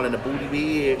legs small and the booty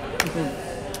big.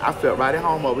 I felt right at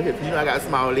home over here. You know I got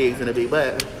small legs and a big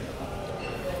butt.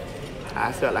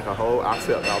 I felt like I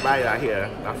felt all right out here.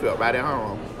 I felt right at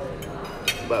home.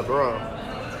 But bro.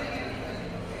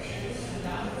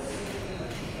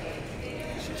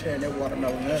 She tearing that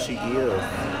watermelon up. She is.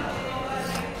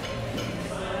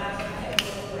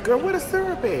 Girl, where the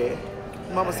syrup at?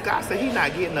 Mama Scott said he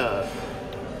not getting up.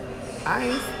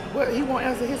 He won't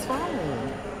answer his phone.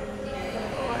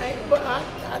 Alright, but I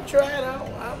tried out.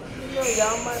 You know,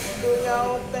 y'all might be doing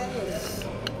y'all own things.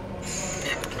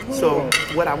 So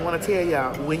what I want to tell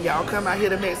y'all, when y'all come out here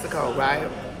to Mexico, right?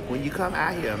 When you come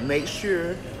out here, make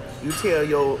sure you tell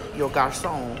your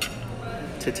garçon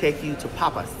to take you to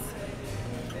Papa's.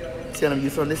 Tell him you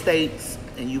from the States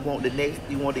and you want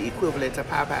the equivalent to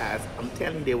Popeyes. I'm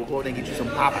telling you, they will go there and get you some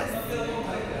Papa's.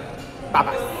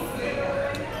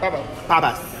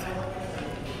 Papa's.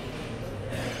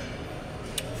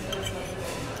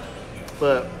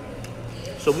 But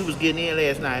so we was getting in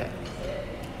last night.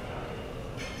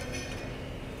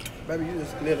 Baby, you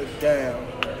just lit it down.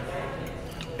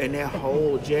 And that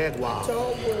whole Jaguar.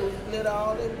 Told you, lit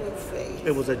all in your face.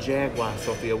 It was a Jaguar,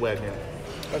 Sophia, wasn't it?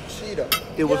 A cheetah.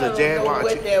 It was a Jaguar. Don't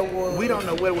know what that was. We don't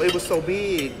know what it was. It was so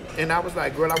big. And I was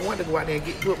like, girl, I wanted to go out there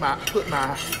and put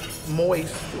my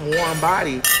moist, warm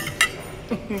body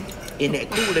in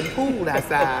that cooling pool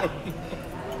outside.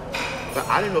 But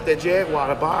I didn't know if that Jaguar,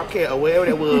 the Bobcat, or wherever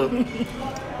it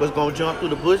was gonna jump through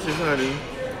the bushes, honey,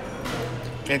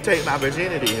 and take my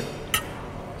virginity.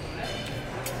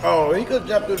 Oh, he could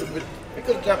jump through the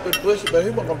bush, but he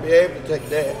wasn't gonna be able to take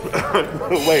that.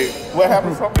 Wait, what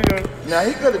happened, Sophia? Now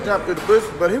he could have jumped through the bush,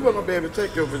 but he wasn't gonna be able to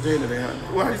take your virginity, honey.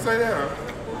 Why you say that?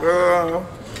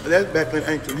 That's back in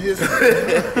ancient history.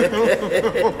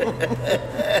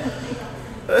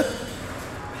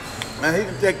 Now he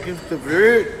can take you to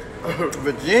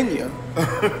Virginia,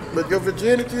 but your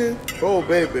virginity, oh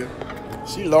baby,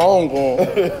 she long gone.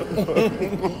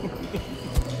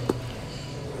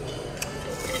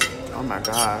 Oh my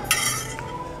God.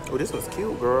 Oh, this was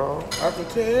cute, girl. I can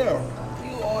tell.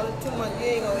 You ordered too much, you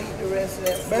ain't gonna eat the rest of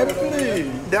that. Baby, food.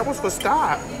 please. That was for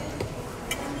Scott.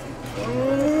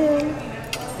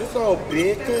 This all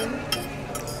bacon.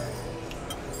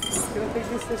 Can I take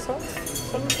this for salt?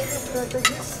 Can I take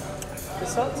this? The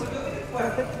salt? Can I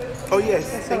take? Oh yes,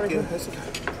 thank you.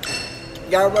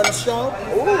 Y'all run a show?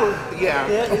 Oh yeah.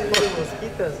 Yeah, the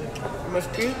mosquitoes.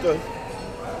 Mosquitoes.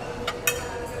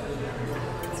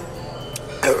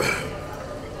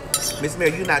 Miss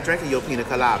Mary, you're not drinking your pina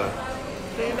colada.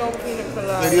 There no pina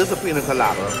colada. It is a pina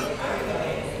colada.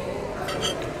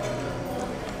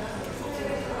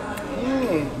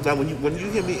 Now when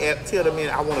you hear me tell the man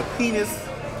I want a penis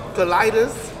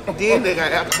colitis, then they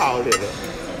got alcohol in it.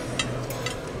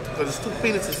 So there's two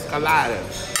penises colliding.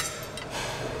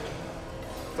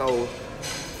 So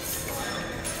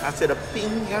I said a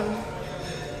pina.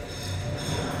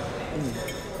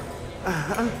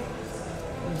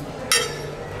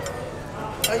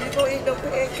 Are you gonna eat no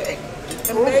pancake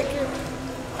and bacon?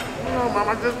 No, Mom, I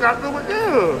just got through with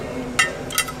you.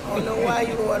 I don't know why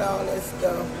you ordered all that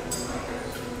stuff.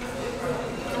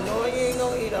 No, you ain't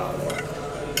gonna eat all that.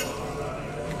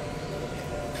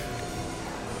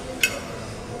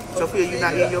 Sophia, you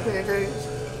not eating your pancakes?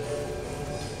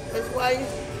 That's why you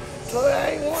told her I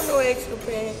ain't want no extra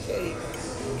pancake.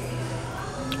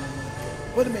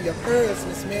 Put them in your purse,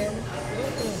 Miss Mary.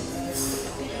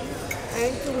 I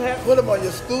ain't too happy. Put them on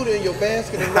your scooter in your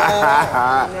basket and ride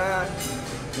out.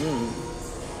 Nah.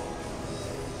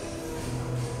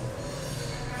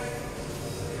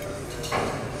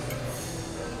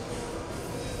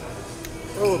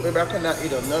 Oh, baby, I cannot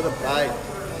eat another bite.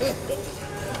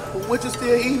 What you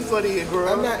still eating for the girl?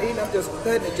 I'm not eating, I'm just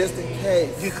cutting it just in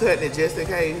case. You cutting it just in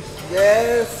case?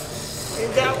 Yes.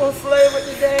 Is that what flavor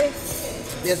today?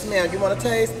 Yes, ma'am. You want to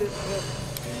taste it?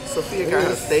 Sophia got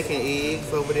her steak and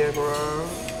eggs over there, girl.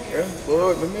 Yeah,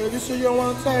 good. But man, you sure you don't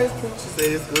want to taste it? She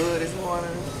said it's good this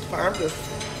morning. I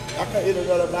can't eat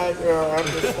another bite, girl. I'm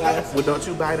just slicing. Well, don't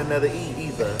you bite another E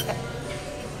either.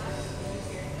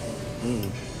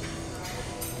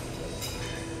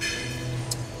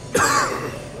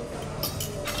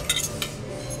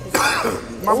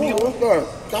 Mommy, what's that?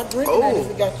 Stop drinking that Oh. if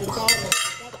you got your tongue.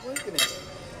 Stop drinking it.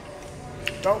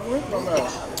 Don't drink from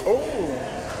that. Oh.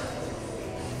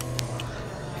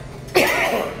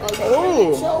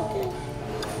 Oh. Choking?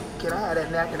 Can I have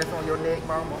that napkin that's on your neck,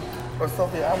 Mama? Or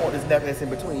Sophia, I want this napkin that's in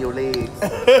between your legs.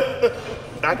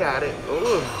 I got it.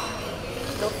 Ooh.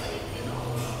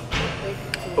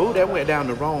 Ooh, that went down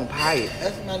the wrong pipe.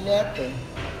 That's my napkin.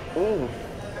 Ooh.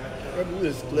 Maybe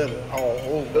just glitter all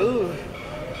over. Ooh.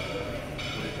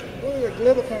 Where did the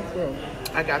glitter come from?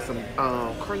 I got some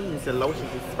creams and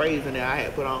lotions and sprays in there I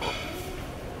had put on.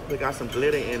 We got some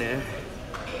glitter in there.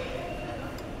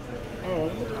 Oh,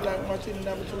 this is like my chicken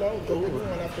number 2 low. Go pick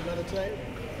one after another table.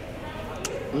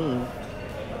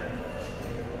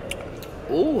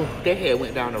 Ooh, that head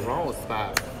went down the wrong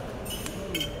spot.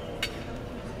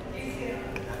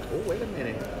 Oh, wait a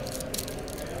minute.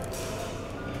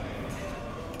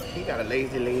 He got a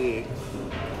lazy leg.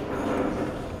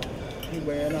 He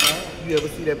wearing her out. You ever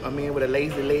see that a man with a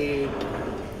lazy leg?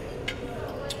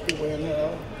 He wearing her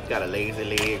out. Got a lazy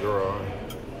leg, girl.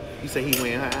 You say he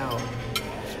wearing her out.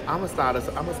 I'ma start us.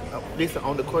 Listen,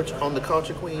 on the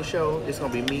Culture Queen show. It's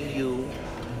gonna be me, you,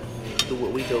 do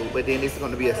what we do. But then it's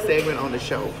gonna be a segment on the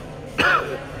show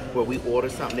where we order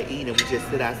something to eat and we just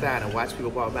sit outside and watch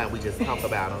people walk by and we just talk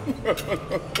about them.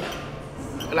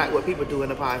 Like what people do in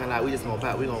the parking lot. We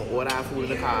gonna order our food in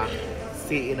the car,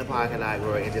 sit in the parking lot,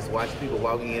 girl, and just watch people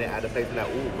walking in and out of the place. Like,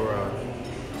 ooh, girl,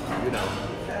 you know.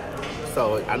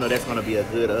 So I know that's gonna be a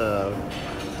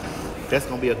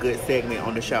good segment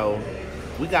on the show.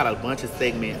 We got a bunch of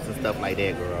segments and stuff like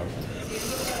that, girl.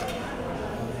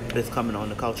 That's coming on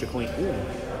the Culture Queen. Ooh.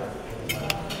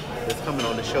 That's coming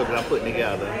on the show that I'm putting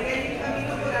together.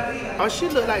 Oh, she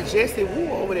look like Jessie Woo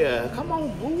over there. Come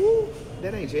on, Woo.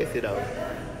 That ain't Jessie though.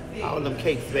 All them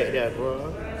cakes back there,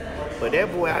 bro. But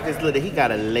that boy, I just looked at, he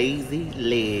got a lazy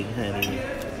leg, honey.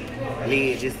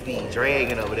 Leg just be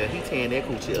dragging over there. He tearing that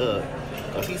coochie up.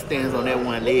 Cause he stands on that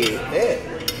one leg.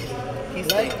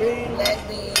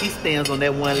 He stands on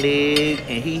that one leg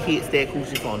and he hits that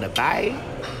coochie from the bite.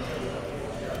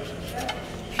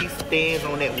 He stands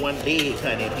on that one leg,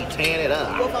 honey, and he tearing it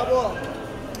up.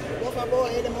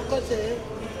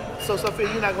 So, Sophia,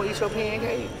 you not gonna eat your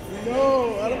pancake?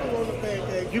 No, I don't want the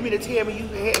pancake. You mean to tell me you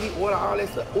had me order all that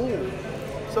stuff? Ooh.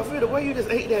 Sophia, the way you just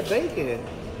ate that bacon.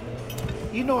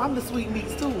 You know I'm the sweet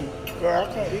meats too. Girl,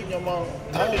 I can't eat no more.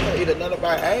 I ain't gonna eat another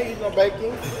bite. I ain't eat no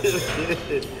bacon.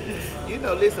 You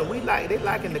know, listen, they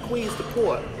liking the queen's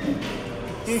support.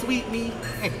 Sweet meat,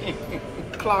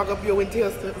 clog up your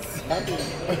intestines.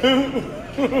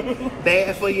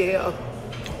 Bad for your health,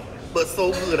 but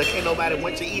so good. I can't nobody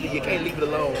want you to eat it. You can't leave it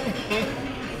alone.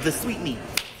 The sweet meat.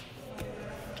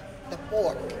 The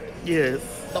pork. Yes.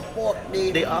 The pork,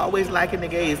 baby. They always liken the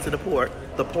gays to the pork.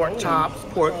 The pork chops,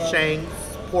 pork shanks,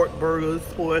 pork burgers,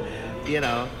 pork, you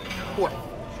know, pork.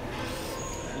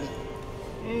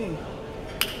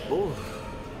 Ooh.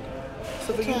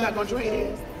 So you're not gonna drink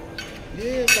this?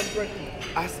 Yes, I'm drinking.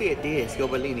 I said this, yo,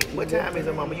 Bellini. What time is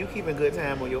it, Mama? You keeping good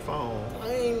time on your phone?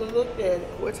 I ain't even looked at it.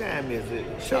 What time is it?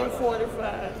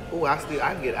 10:45. Oh, I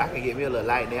can get me a little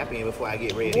light nap in before I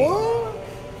get ready. What?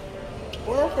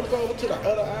 Well, I'm gonna go over to the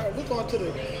other aisle. We're going to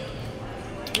the.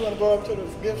 You wanna go up to the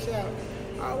gift shop?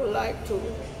 I would like to.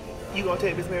 You gonna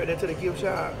take Miss Mary there to the gift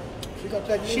shop? She gonna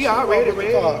take me. She already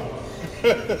ready.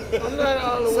 I'm not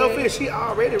all the way. Sophia, she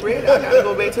already ready. I gotta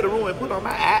go back to the room and put on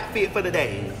my outfit for the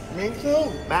day. Me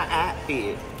too. My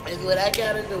outfit. That's what I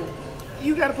gotta do.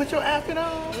 You gotta put your outfit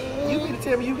on? You mean to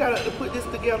tell me you gotta put this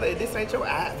together and this ain't your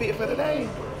outfit for the day?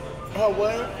 Her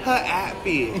what? Her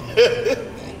outfit.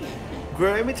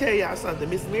 Girl, let me tell y'all something.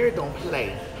 Miss Mary don't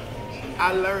play.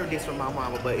 I learned this from my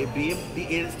mama, but it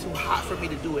is too hot for me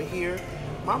to do it here.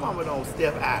 My mama don't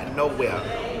step out nowhere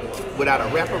without a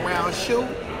wraparound shoe,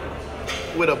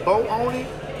 with a bow on it,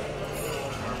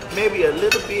 maybe a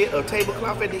little bit of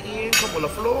tablecloth at the end, come on the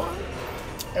floor.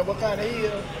 And what kind of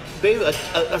heel? Baby,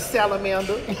 a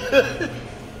salamander.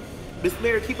 Miss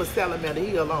Mary keep a salamander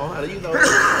heel on, honey. You know,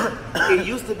 it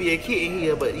used to be a kitten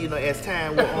heel, but you know, as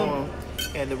time went on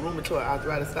and the rheumatoid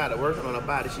arthritis started working on her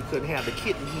body, she couldn't have the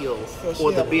kitten heel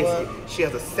or the biscuit. She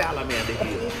has a salamander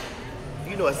heel.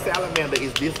 You know, a salamander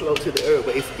is this low to the earth,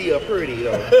 but it's still pretty,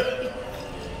 though.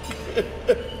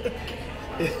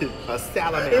 A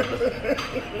salamander.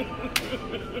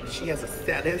 She has a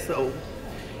salamander. So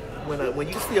when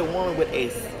you see a woman with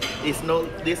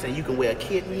listen, you can wear a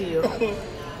kitten heel,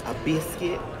 a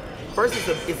biscuit. First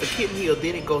it's a kitten heel,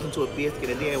 then it goes into a biscuit,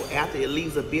 and then after it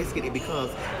leaves a biscuit, it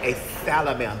becomes a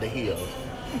salamander heel.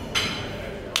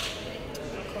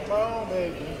 Come on,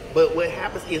 baby. But what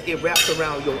happens is it wraps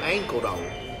around your ankle, though.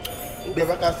 Because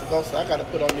I got to go, so I got to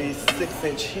put on these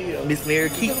 6-inch heels. Miss Mary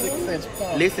keeps 6-inch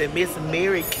pump. Listen, Miss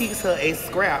Mary keeps her a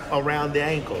scrap around the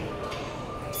ankle.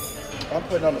 I'm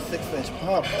putting on a 6-inch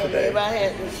pump today. Maybe I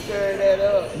had to stir that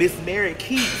up. Miss Mary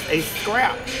keeps a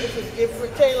scrap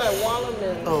It tastes like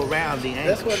watermelon. around the ankle.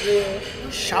 That's what it is.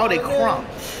 Shawty crump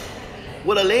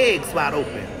with her legs wide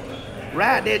open.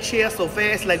 Ride that chair so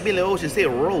fast like Billy Ocean said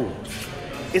roll.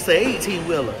 It's an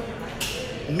 18-wheeler.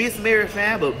 Miss Mary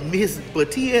fine,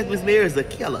 but T.S. Miss Mary is a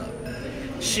killer.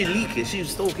 She leaking,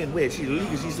 she's soaking wet. She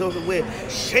leaking, she's soaking wet.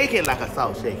 Shaking like a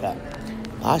salt shaker.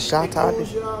 I shot out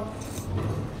It's cool,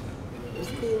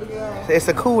 y'all. It's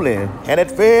a cooling, and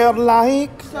it felt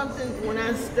like Something when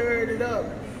I stirred it up.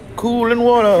 cooling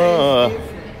water.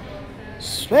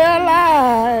 Smell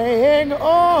like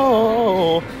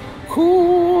oh,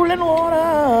 cooling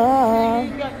water.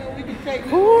 You got no, we can take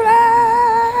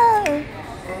Cooling.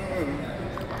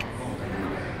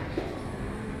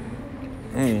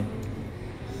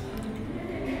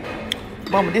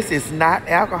 Mama, this is not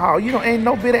alcohol. You don't ain't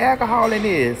no bit of alcohol in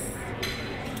this.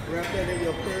 Wrap that in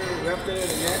your purse. Wrap that in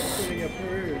the napkin in your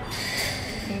purse.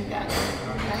 I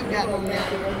ain't got no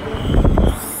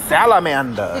napkin.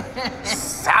 Salamander.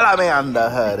 Salamander,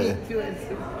 honey.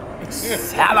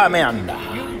 Salamander.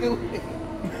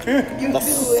 The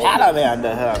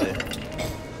salamander, honey.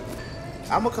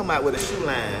 I'm gonna come out with a shoe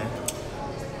line.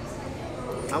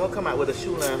 I'm gonna come out with a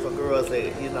shoe line for girls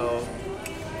that, you know,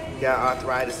 got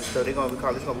arthritis and stuff. It's gonna be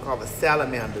called the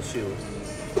salamander shoe.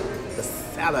 The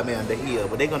salamander heel.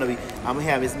 But they're gonna be, I'm gonna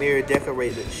have Miss Mary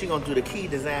decorate it. She gonna do the key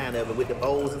design of it with the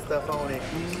bows and stuff on it.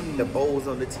 The bows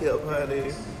on the tip,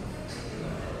 honey.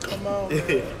 Come on.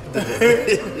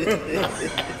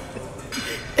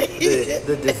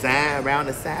 the design around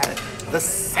the side. The I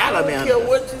salamander. don't care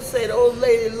what you say. Those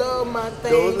ladies love my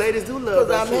things. Those ladies do love because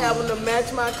that I'm shoe. having to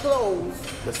match my clothes.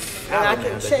 The And I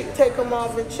salamander. can take them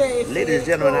off and change. Ladies and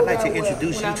gentlemen, I'd like to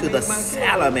introduce you to the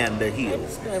salamander heel.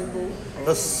 heel.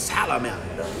 The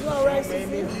salamander. You all right,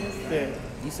 Maybe Sissy? miss that.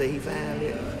 You say he fine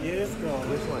it? Yes, gone.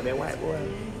 Which one? That white boy?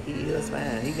 He is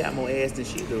fine. He got more ass than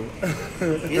she do.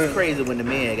 It's crazy when the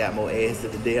man got more ass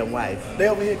than the damn wife. They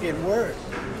over here getting work.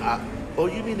 Oh,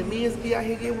 you mean the men's be out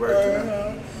here getting work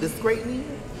too? The straight men?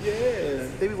 Yeah.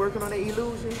 They be working on their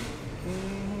illusion?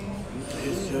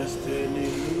 It's just an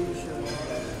illusion.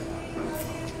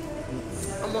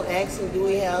 I'm gonna ask him, do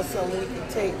we have something we can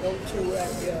take them to right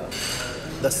there?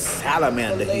 The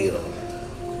salamander For later. heel.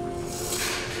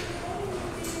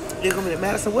 Here come in,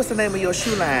 Madison, what's the name of your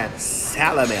shoe line?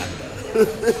 Salamander.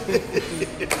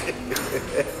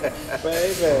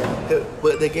 Baby.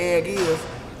 But the gag is,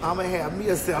 I'm gonna have me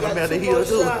a salamander two heel more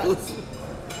too. shots.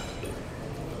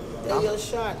 They're your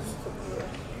shots.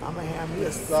 I'm gonna have me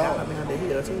a salamander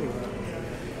heel too.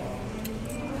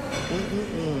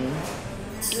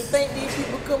 You think these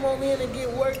people come on in and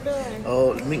get work done?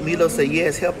 Oh, Milo said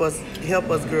yes. Help us,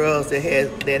 girls that had.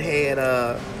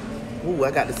 Ooh,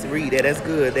 I got to read that. That's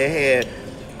good. That had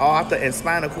arthur and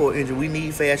spinal cord injury. We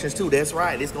need fashions too. That's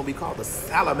right. It's gonna be called the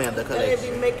Salamander They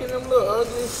collection. be making them little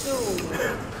ugly shoes.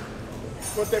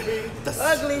 What that be?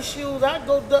 Ugly shoes. I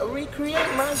go recreate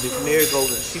my Miss shoes. Mary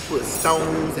goes. She put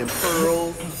stones and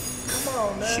pearls. Come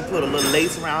on now. She put a little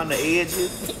lace around the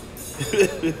edges.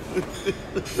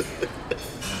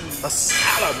 The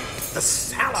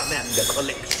Salamander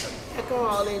collection.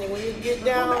 Alcohol in it when you get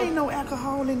There ain't down. no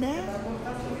alcohol in there.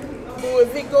 Boy,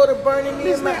 if it go to burning me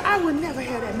Miss in Mary, my... I would never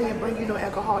have that man bring you no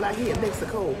alcohol out here in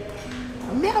Mexico.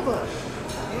 Never.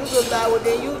 You could lie with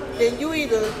then you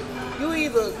either do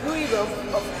it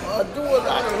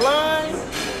out of line,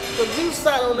 because you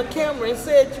sat on the camera and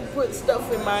said you put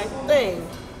stuff in my thing.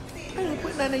 I didn't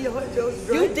put nothing in your hot Joe's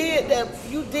You drink. did that.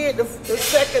 You did the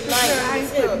second night. Girl, I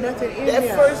ain't put nothing in that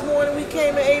there. first morning we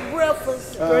came and ate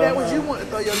breakfast. Girl, that was you want to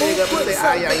throw your Who leg up and put say,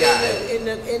 something ay, ay,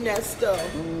 ay. in that stuff?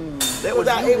 That was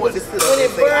Without- you it want to was- sit up when and it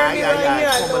say, burned ay, me ay, right here, ay,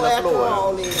 I come know on the floor.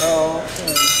 alcohol in it. Oh,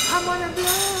 okay. I'm on the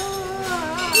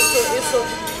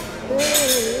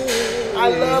I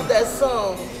love that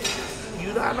song.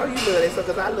 You know, I know you love that song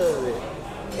because I love it.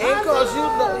 Ain't cause you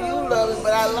love it,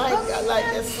 but I like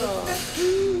that song.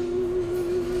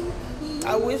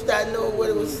 I wished I knew what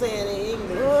it was saying in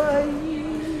English.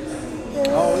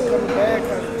 Oh, we coming back.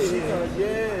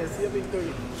 Yes, she'll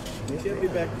be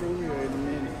back through here in a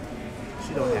minute.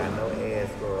 She don't have no ass,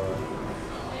 girl.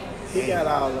 He got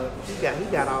all of it. He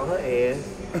got all her ass,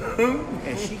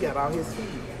 and she got all his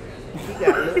feet.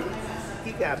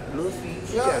 He got little feet.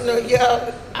 He got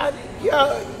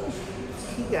Y'all,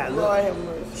 he got Lord have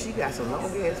little. mercy. She got some long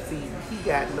ass feet. He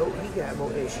got more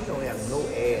ass. She don't have no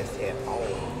ass at all.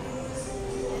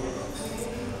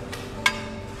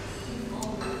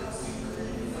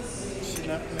 She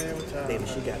not playing with y'all. Baby,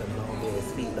 she got them long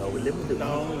ass feet though. But let me do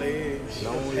Long legs.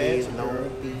 long legs, long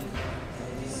feet.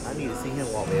 I need to see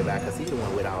him walk back because he's the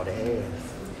one with all the ass.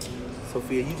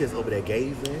 Sophia, you just over there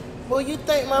gazing. Well, you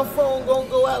think my phone gonna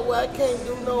go out where I can't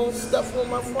do no stuff on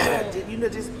my phone? You know,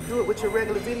 just do it with your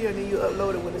regular video and then you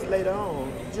upload it when it's later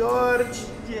on. George,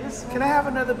 Yes. can I have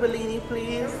another Bellini,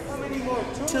 please? How many more?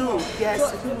 Two.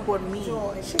 Yes, for me.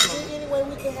 Is there any way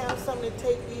we can have something to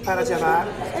take these? Para llevar.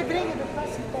 Hey, bring it the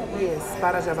plastic bag. Yes,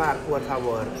 para llevar, por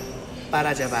favor.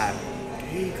 Para llevar.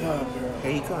 Here you come, girl.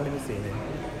 Here you come, let me see it.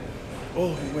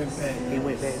 Oh, he went back. He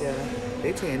went back there.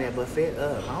 They tearing that buffet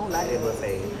up. I don't like that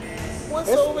buffet. What's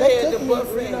It's- over they there at the cooking it,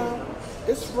 buffet? you know.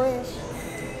 It's fresh.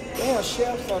 They have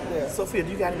chefs out there. Sophia,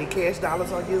 do you got any cash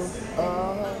dollars on you?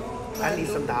 I need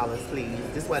some dollars, please.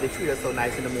 This is why they treat us so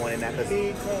nice in the morning now, because Here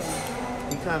you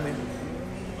come. he coming.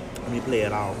 Let me play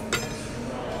it off.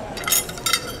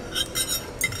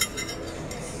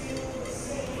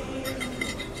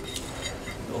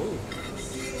 Oh.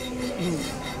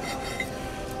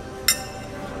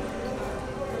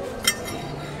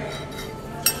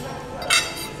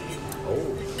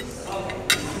 Oh.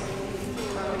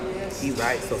 He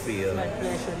right, Sophia. My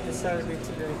pleasure to serve it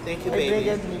today. Thank you, I bring baby.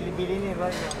 it Bellini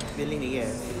right now. Bellini,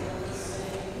 yes.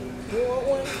 You want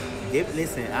one?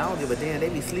 Listen, I don't give a damn. They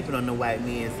be sleeping on the white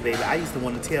men's, baby. I used to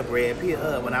want to tear Brad Pitt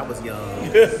up when I was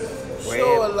young.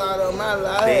 Show a lot of my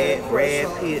life.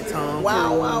 Brad Pitt, Tom Wow,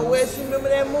 Cruise. Wow West. You remember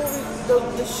that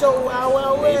movie? The show Wow,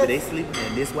 Wow Baby, West? they sleeping.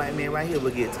 And this white man right here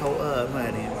would get towed up,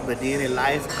 honey. But then in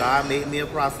life, God made me a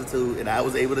prostitute, and I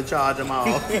was able to charge them off.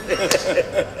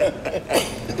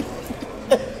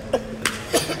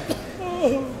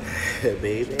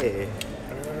 Baby.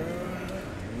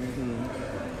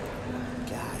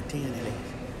 God damn it.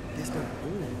 That's not.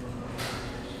 Ooh.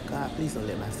 God, please don't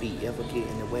let my feet ever get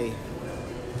in the way.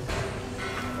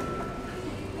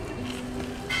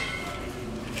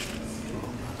 Oh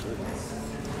my goodness.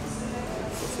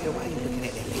 Sophia, why are you looking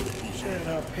at that lady? She had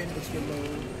her appendix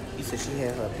removed. You said she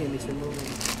had her appendix removed?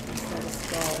 From the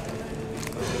skull.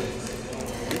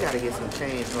 We gotta get some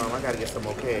change, Mom. I gotta get some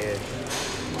more cash.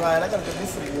 Right, I gotta get me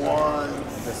some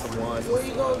ones. Just some ones. Where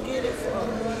you gonna get it from?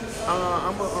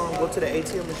 I'm gonna go to the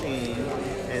ATM machine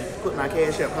and put my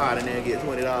Cash App card in there and get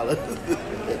 $20.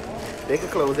 They can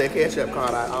close that Cash App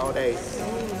card out all day.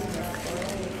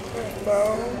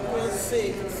 Well,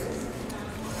 6.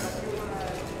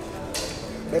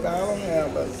 Baby, I don't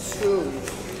have but 2.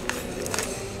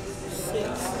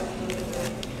 6.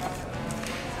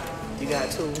 You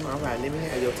got 2? All right, let me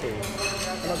have your 2. I'm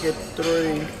gonna get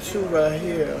 3, 2 right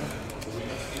here.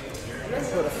 Let's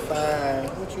put a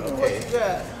 5. What you What want? you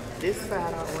got? This $5, 1,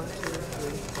 2,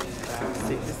 3, 4, 5,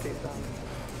 6, $6.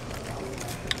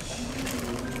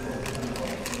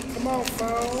 Come on,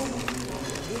 phone.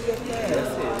 Do your thing.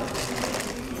 That's it.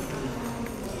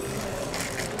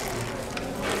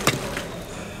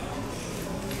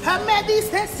 I'm at these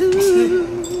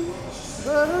tattoos.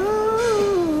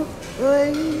 Oh,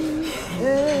 hey.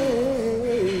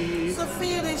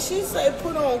 Sophia, did she say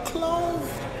put on clothes?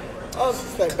 Oh, she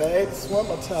say, babe,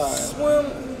 swimmer time. Swim.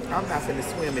 I'm not finna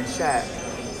swim in shot.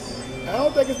 I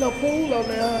don't think it's no pool on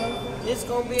there. It's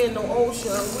gonna be in the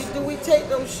ocean. Do we take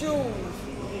them shoes?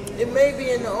 It may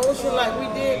be in the ocean like we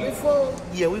did before.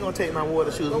 Yeah, we gonna take my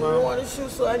water shoes, The Mom. water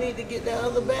shoes, so I need to get the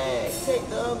other bag. Take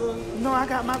the other. No, I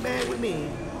got my bag with me.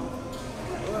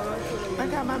 I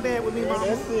got my bag with me, Yeah, Mom.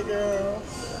 that's it, girl.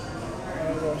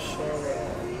 I'm gonna show it.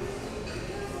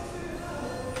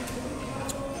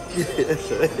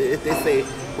 They say,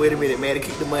 wait a minute, man, to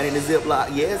keep the money in the Ziploc.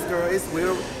 Yes, girl, it's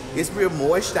real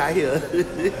moist out here.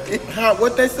 How,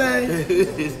 what they say?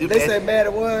 They say bad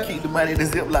at what? Keep the money in the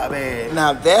Ziploc bag.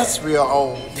 Now that's real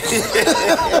old.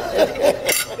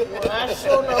 Well, I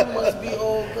sure enough must be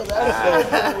old because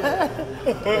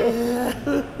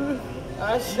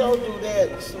I sure do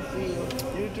that, Sophia.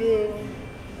 You do.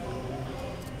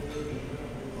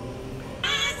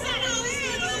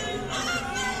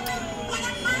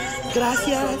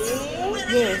 Gracias.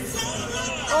 Yes.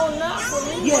 Oh, not for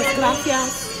me. Yes,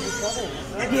 gracias.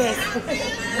 Yes.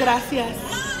 Gracias.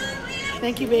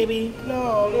 Thank you, baby.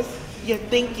 No, let's. Yeah,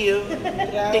 thank you.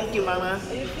 Thank you, Mama.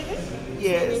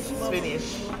 Yes,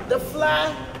 finish. The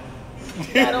fly.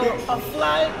 Got on a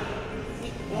flight.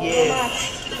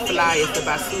 Yes. Fly is the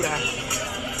basura.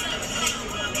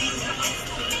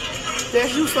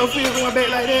 That's you, Sophia, going back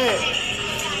like that.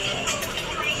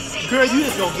 Girl, you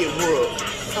just gonna get whooped.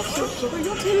 Sophia,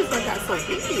 your titties done got so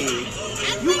big.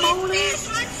 You moaning?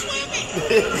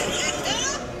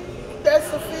 That's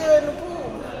Sophia in the pool.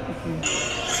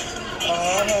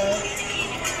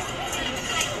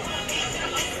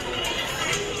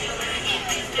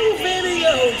 Who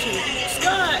videoed you?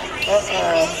 Scott.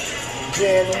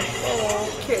 Jenny.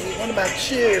 Oh, okay. What about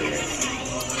Cherry?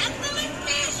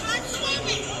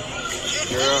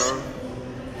 Girl.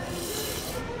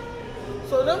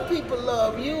 So them people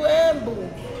love you and Boo.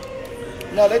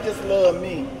 No, they just love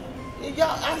me.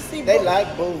 Y'all, I see. They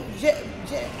like boo.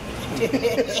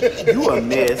 You a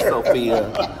mess,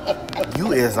 Sophia.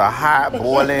 You is a hot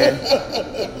boiling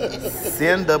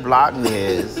cinder block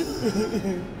mess.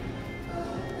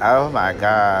 Oh my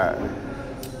God.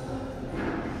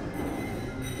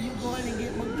 You going to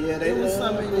get my Yeah, they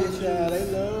love boo, child. They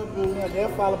love boo. They'll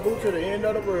follow boo to the end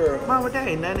of the world. Mama, there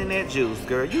ain't nothing in that juice,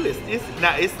 girl.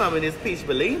 It's some in this peach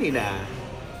Bellini now.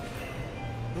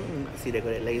 I see there go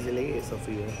that lazy leg,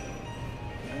 Sophia.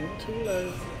 Ain't too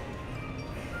lazy.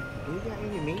 Do you got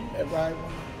any meat? That right.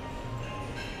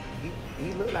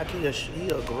 He look like he a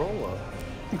grower.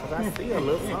 Cause I see a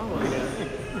little something there.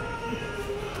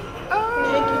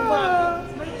 Thank you, Papa.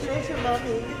 Thank you,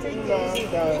 Mommy.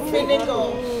 Finna go.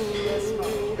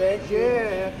 Thank you.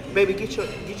 Yeah. Baby, get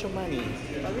your money.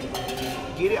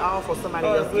 Get it off or somebody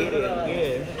else get it.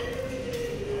 Yeah.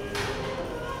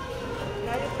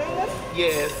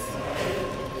 Yes.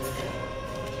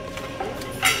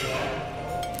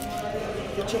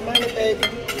 Get your money, baby.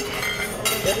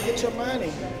 Better get your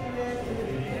money.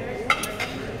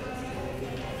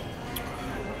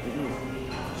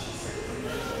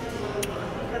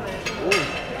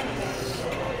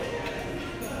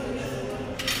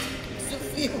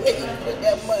 Sophia, where you put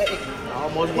that money?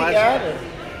 Almost He got it.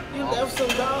 You left some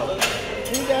dollars.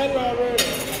 He got it already.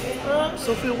 Huh?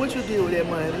 Sophia, what you did with that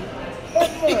money?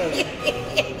 What money?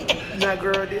 Now,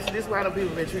 girl, this why the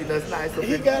people been treating us nice. He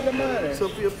Sophia, got the money.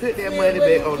 Sophia, put that Yeah, money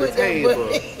where back you on the put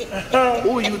that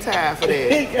table. Ooh, you tired for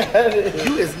He that? got it.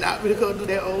 You is not gonna go do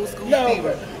that old school No,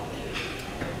 Steven.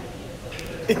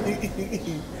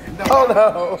 No. Hold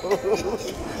on.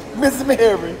 Miss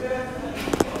Mary,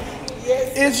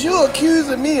 Yes. is you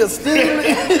accusing me of stealing?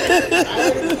 I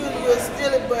didn't accuse you of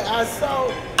stealing, but I saw,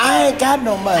 I ain't got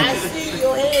no I money. see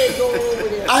your hand go over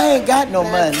there. I ain't got no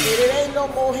Now, money. It ain't no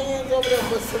more hands over there,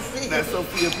 but Sophia. Now,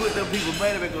 Sophia, put them people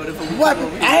money back on it for we What? come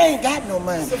over here. I ain't got no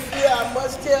money. Sophia, I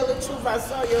must tell the truth. I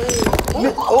saw your hand.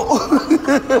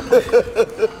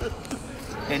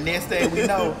 And next thing we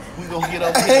know, we gonna get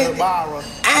over here tomorrow.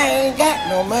 I ain't got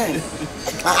no money.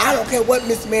 I don't care what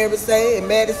Miss Mary say and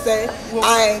Maddie say.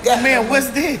 I ain't got Man, no what's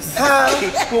this? Huh?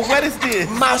 Well, what is this?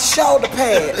 my shoulder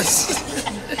pads.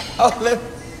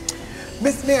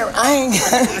 Miss Mary, I ain't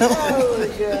got no money.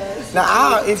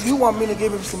 Now, if you want me to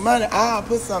give him some money, I'll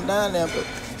put something down there, but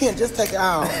here, just take it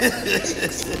out.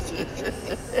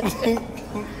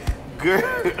 Girl.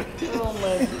 Oh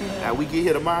my God. Now we get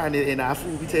here tomorrow and our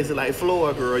food be tasting like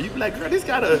Florida, girl. You be like, girl, this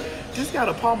got a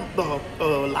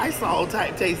Lysol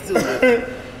type taste to it.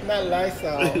 Not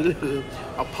Lysol.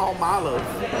 A Palmolive.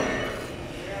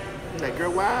 Like,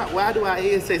 girl, why do our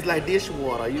eggs taste like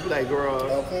dishwater? You be like, girl.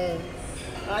 Okay.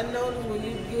 I noticed when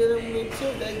you get them the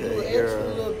tip, they do an Yeah, extra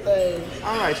girl. little thing.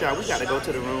 All right, y'all, we gotta go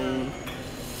to the room.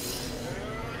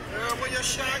 Girl, where your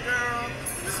shot, girl?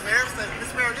 Miss Mary,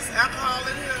 this alcohol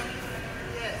in here?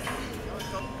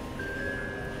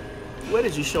 What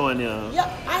is you showing them? Yeah,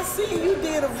 I see you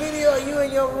did a video of you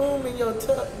in your room in your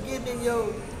tub, getting in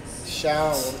your,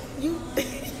 Shower. you,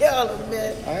 y'all a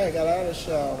mess. I ain't got out of the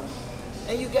shower.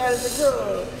 And you got in the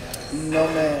tub. No,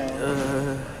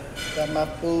 ma'am. Got my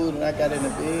food and I got in the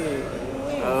bed.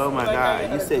 Oh my Like I God! You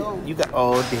gotta said go. you got.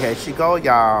 Oh, here she go,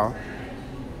 y'all.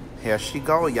 Here she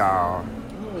go, y'all.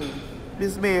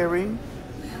 Miss Mary.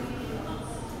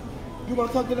 You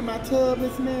want to come to my tub,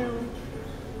 Miss Mary?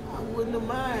 I wouldn't have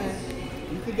mind.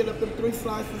 You can get up them 3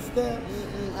 flights of steps.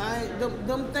 I ain't,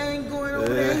 them things going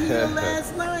over there here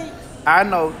last night. I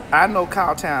know,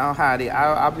 Cowtown, Heidi.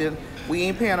 We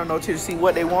ain't paying on no attention. See,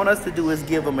 what they want us to do is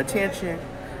give them attention.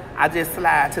 I just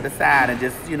slide to the side and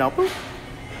just, boop.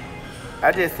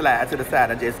 I just slide to the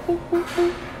side and just boop, boop,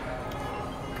 boop.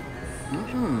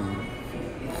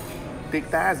 Thick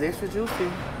thighs, extra juicy.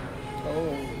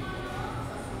 Oh.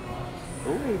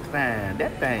 Ooh, it's fine.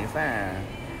 That thing's fine.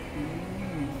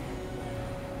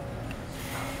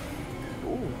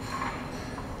 Ooh.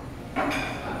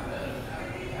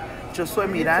 Yo soy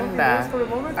Miranda.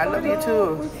 I love you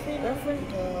too.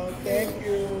 Oh, thank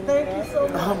you. Thank you so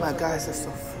much. Oh my gosh, that's so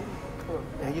full.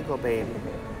 There you go, baby.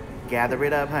 Gather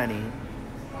it up, honey.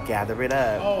 Gather it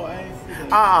up. Oh, I ain't see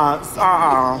that.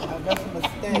 That's a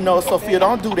mistake. No, Sophia,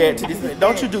 don't do that to this man.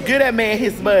 Don't you give that man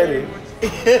his money.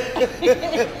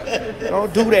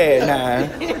 Don't do that now.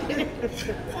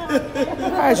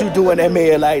 How's you doing that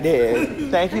man like that?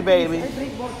 Thank you, baby.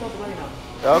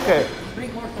 Okay.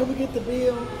 Can we get the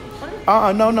bill?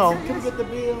 No. Can we get the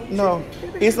bill? No.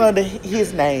 It's under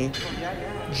his name.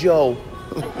 Joe.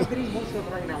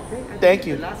 Thank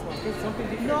you.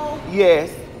 No,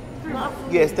 Yes.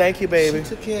 Yes, thank you, baby. She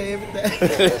took care of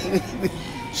everything.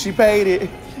 She paid it.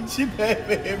 She paid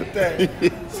for everything.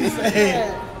 She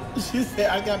said, She said,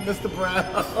 I got Mr. Brown.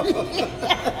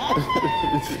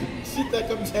 She think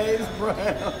I'm James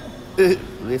Brown.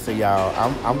 Listen, y'all,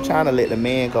 I'm trying to let the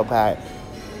man go by.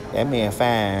 That man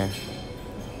fine.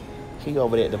 He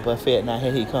over there at the buffet now.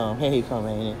 Here he come,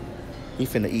 ain't it? He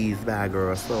finna ease by,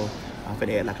 girl. So I'm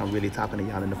finna act like I'm really talking to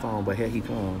y'all on the phone, but here he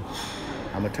come.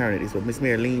 I'ma turn it this way. Miss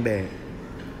Mary, lean back.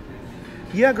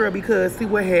 Yeah, girl, because see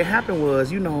what had happened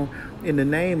was, you know, in the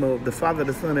name of the Father,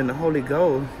 the Son, and the Holy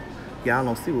Ghost, y'all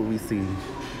don't see what we see.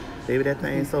 Baby, that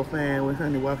thing so fine with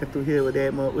honey walking through here with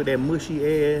that mushy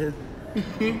ass.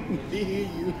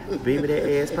 Baby,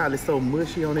 that ass probably so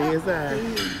mushy on the inside.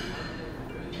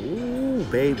 Ooh,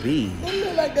 baby. It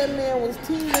looked like that man was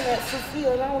teasing at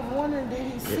Sophia, and I was wondering,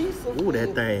 did he see Sophia? Ooh,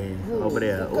 that thing over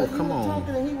there. Oh, come on.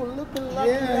 Talking and he was looking like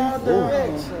in our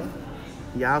direction.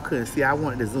 Y'all couldn't see. I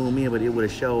wanted to zoom in, but it would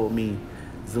have showed me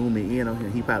zooming in on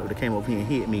him. He probably would have came over here and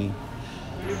hit me.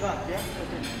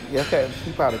 Yeah, okay.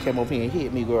 He probably came over here and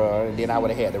hit me, girl, and then I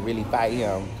would have had to really fight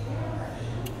him.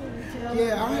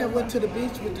 Yeah, I went to the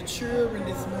beach with the children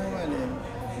this morning.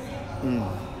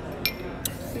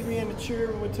 See me and the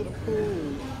children went to the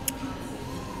pool.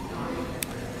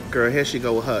 Girl, here she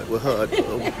go with her.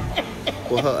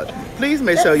 Please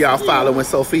make sure y'all following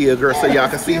Sophia, girl, so y'all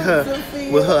can see her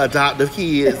with her adoptive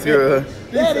kids, girl.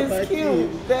 That is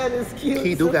cute. That is cute.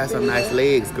 He do got some nice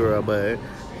legs, girl, but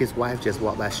his wife just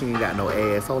walked by. She ain't got no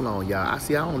ass. Hold on, y'all. I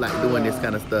don't like doing this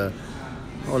kind of stuff.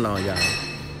 Hold on, y'all.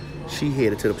 She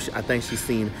headed to the, I think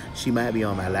she might be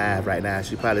on my live right now.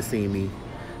 She probably seen me.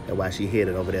 That's why she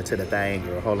headed over there to the thing,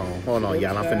 girl. Hold on,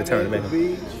 y'all. I'm finna turn it back.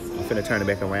 I'm finna turn it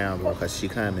back around, girl, cause she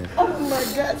coming. Oh my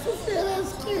God, Sophia,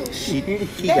 that's cute.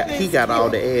 He got all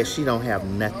the ass. She don't have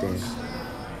nothing,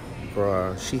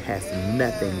 girl. She has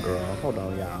nothing, girl. Hold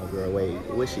on, y'all, girl. Wait,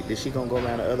 is she gonna go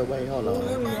around the other way? Hold on.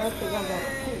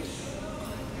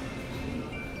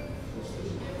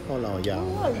 Hold on, y'all.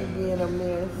 Why are you being a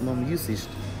mess? Mama, you see,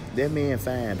 that man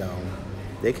fine, though.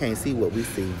 They can't see what we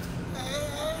see.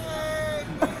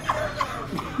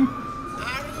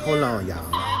 Hold on, y'all.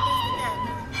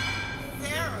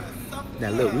 Now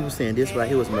look, we were saying this right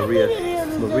here was Maria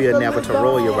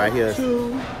Navataroya right here.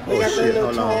 Oh shit,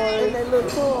 hold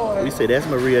on. We say that's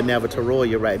Maria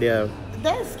Navataroya right there.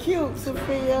 That's cute,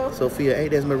 Sophia. Sophia,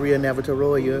 ain't that's Maria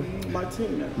Navataroya?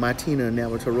 Martina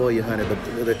Navataroya, honey,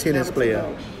 the tennis player.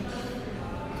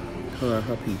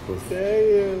 Her people.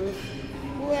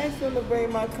 Who asked him to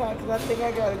bring my car? Because I think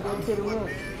I got to go to the room.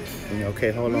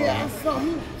 Okay, hold on. Yeah,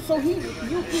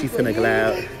 She finna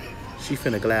glide. She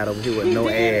finna glide over here with no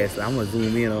ass. I'm gonna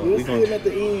zoom in on. We'll see him at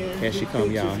the end. Here she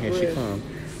come, y'all. Here she come.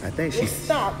 I think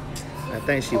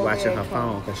she watching her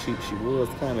phone because she was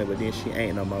coming, but then she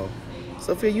ain't no more.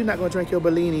 Sophia, you not gonna drink your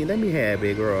Bellini? Let me have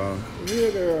it, girl. Yeah,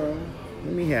 girl.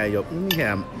 Let me have.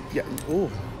 Ooh,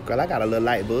 girl, I got a little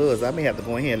light buzz. I may have to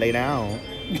go in here and lay down.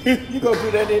 You gonna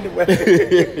do that anyway.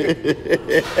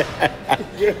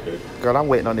 Girl, I'm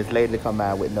waiting on this lady to come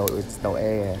out with no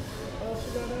ass.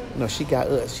 No, she got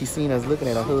us. She seen us looking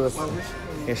at her husband.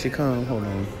 Here she come. Hold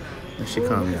on. Here she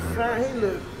come, y'all. He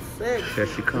looks sexy. Here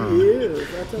she come.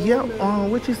 Yeah,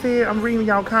 what you said? I'm reading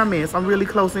y'all comments. I'm really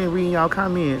close in reading y'all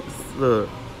comments. Look.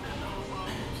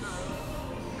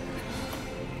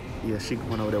 Yeah, she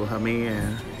going over there with her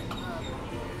man.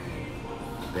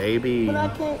 Baby. But I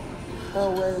can't.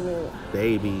 Oh, wait a minute.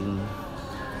 Baby.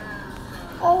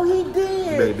 Oh, he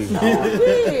did. Baby. Oh, he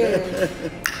did.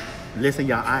 Listen,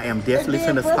 y'all, I am definitely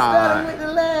finna start.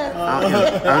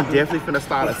 I'm definitely finna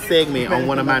start a segment on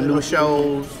one of my new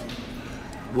shows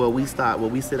where we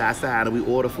sit outside and we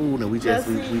order food and we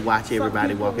watch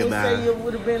everybody walking by. Say you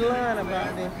would have been lying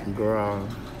about this. Girl.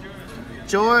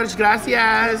 George,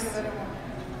 gracias.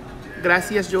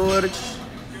 Gracias, George.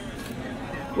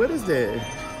 What is that?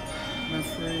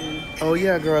 Oh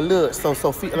yeah, girl, look. So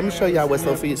Sophia, let me show y'all what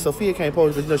Sophia can't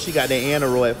post because you know she got that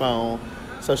Android phone.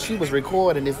 So she was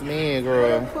recording this man,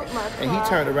 girl, and he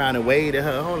turned around and waved at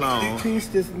her. Hold on. He pinched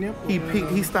his nipple.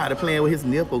 He started playing with his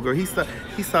nipple, girl. He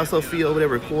saw Sophia over there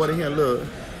recording him. Look.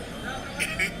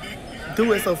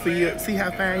 Do it, Sophia. See how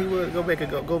fine he was. Go back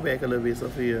a little bit,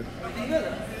 Sophia.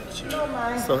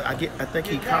 So I think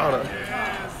he caught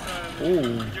her.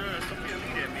 Ooh.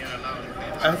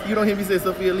 You don't hear me say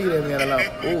Sophia, leave that man alone.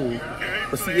 Ooh.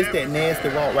 But see, it's that nasty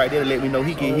walk right there to let me know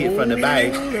he get hit from the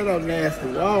bike. Ooh, that nasty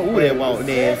walk. Ooh, that walk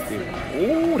nasty.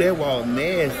 Ooh, that walk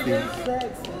nasty.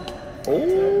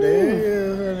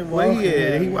 Ooh. Where he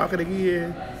at? He walking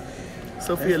again.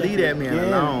 Sophia, leave that man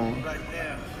alone.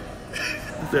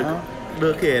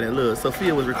 Look at it. Look,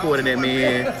 Sophia was recording that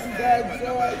man.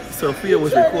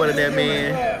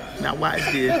 Now watch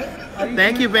this.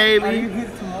 Thank you, baby.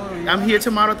 I'm here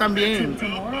tomorrow también.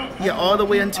 Yeah, all the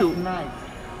way until night.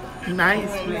 night.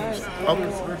 Okay.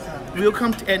 We'll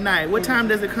come at night. What time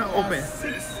does it come open?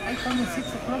 6. I come at 6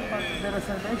 o'clock, but the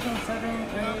reservation 7,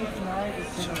 8, 9,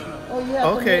 is 10 o'clock. Oh, you have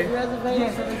Okay. to make reservations?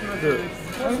 Yes, I make Good.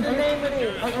 reservations. What's the name of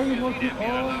it? I only working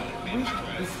all week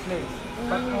this place,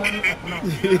 but only at night.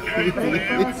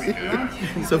 Breakfast, lunch,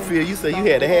 Sophia, you said you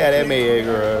had to have that man,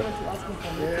 girl.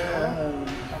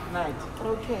 at night.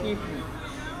 Okay. Evening.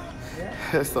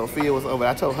 Sophia was over.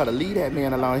 I told her to leave that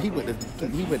man alone. He went to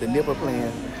nipple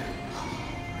playing.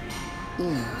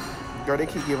 Girl, they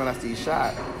keep giving us these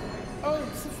shots. Oh,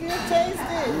 Sophia, taste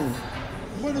this.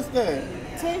 What is that?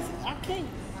 Taste, I can't.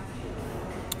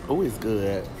 Oh, it's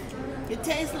good. It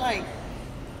tastes like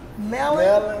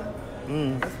melon.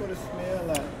 Melon. That's what it smells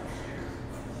like.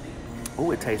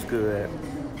 Oh, it tastes good.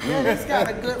 Yeah, it's got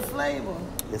a good flavor.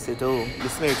 Yes, it do. You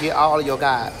smell. Get all of your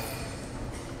God.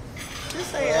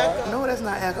 This ain't alcohol. No, that's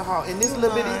not alcohol. In this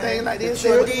little bitty thing like this,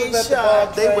 These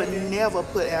shots. they would never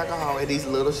put alcohol in these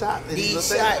little shots. in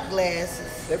These little shot glasses.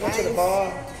 They went to the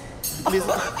bar. things.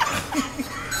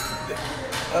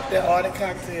 Up there, all the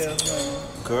cocktails, man.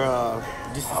 Girl,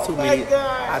 this is too my many.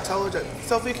 God. I told you,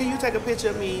 Sophie, can you take a picture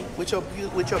of me with your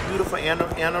beautiful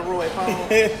Android phone?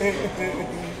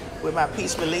 With my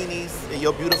peach Bellinis and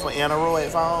your beautiful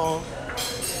Android phone.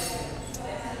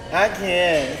 I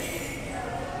can.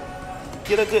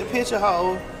 Get a good picture,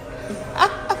 ho.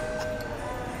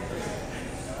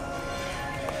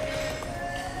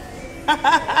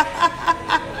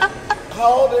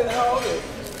 Hold it, hold it.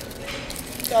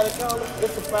 You gotta hold it.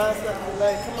 It's a 5 second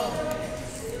delay. Come on.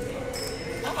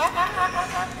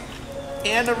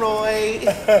 Android.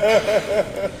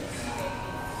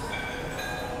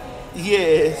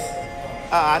 Yes.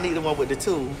 I need the one with the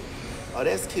 2. Oh,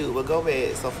 that's cute. But go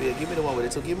back, Sophia. Give me the one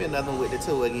with the 2. Give me another one with the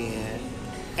 2 again.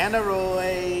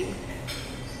 Android.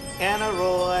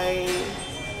 Android.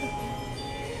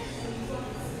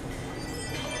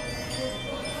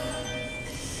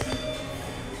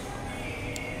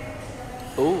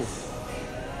 Ooh.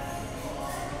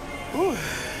 Ooh.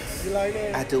 You like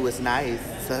that? I do. It's nice.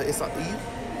 So it's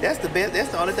that's the best. That's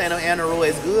the only thing on Android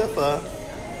is good for.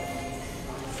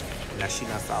 Now she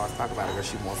done saw us talk about it, but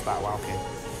she won't stop walking.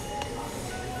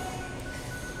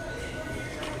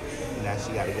 Now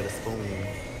she got to get a spoon.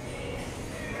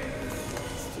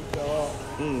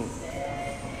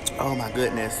 Oh my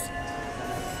goodness.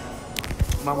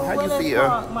 Mama, how you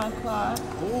feel? My car.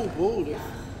 Ooh.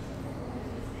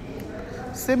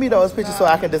 Send me those pictures so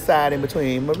I can decide in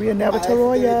between. Maria I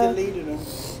accidentally Navatoria. deleted them.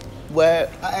 What?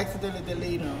 I accidentally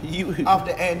deleted them. You Off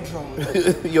the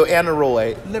Android. your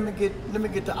Android. Let me get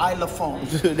the iPhone.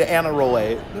 The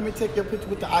Android. Let me take your picture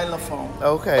with the iPhone.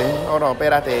 Okay, hold on,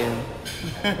 espérate.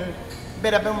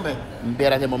 Espérate.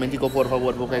 Espérate un momentico, por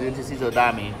favor, porque necesito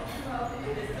dame.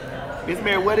 Miss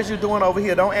Mary, what is you doing over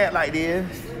here? Don't act like this.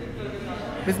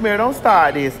 Miss Mary, don't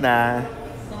start this now.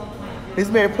 Miss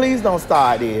Mary, please don't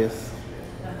start this.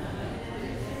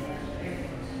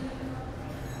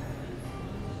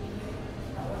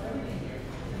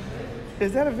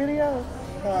 Is that a video?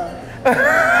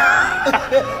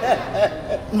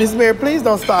 Miss Mary, please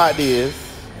don't start this.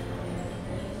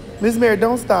 Miss Mary,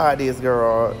 don't start this,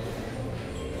 girl.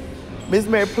 Miss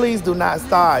Mary, please do not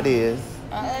start this.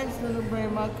 I asked her to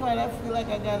bring my card. I feel like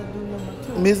I gotta do number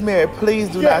 2. Miss Mary, please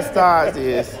do not start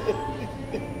this.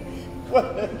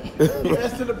 You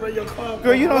asked her to bring your car.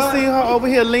 Girl, you don't see her over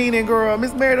here leaning, girl.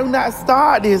 Miss Mary, do not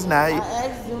start this now.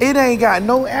 asked them- It ain't got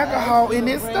no alcohol in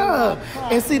this stuff.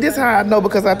 And see, this how I know,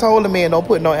 because I told the man don't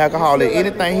put no alcohol in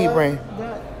anything he bring.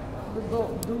 That to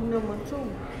go do number 2.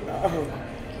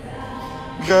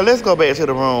 Girl, let's go back to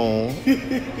the room.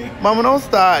 Mama, don't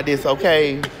start this,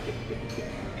 okay?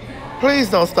 Please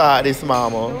don't start this,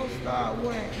 Mama. Don't start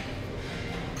when.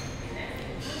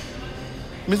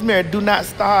 Miss Mary, do not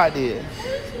start this.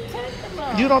 What you talking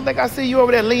about? You don't think I see you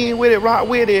over there leaning with it, rock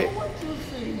with it? What you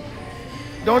see?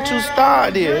 Don't you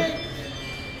start this. You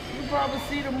probably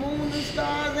see the moon and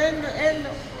stars and the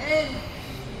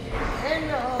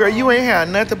Girl, you ain't had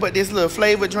nothing but this little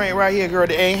flavor drink right here, girl,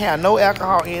 that ain't had no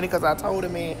alcohol in it, because I told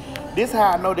him, man, this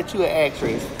how I know that you an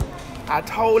actress. I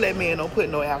told that man don't put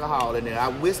no alcohol in there. I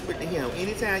whispered to him,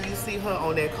 anytime you see her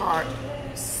on that cart,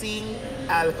 see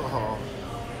alcohol.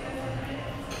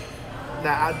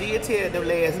 Now, I did tell them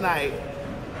last night,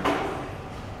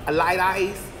 a light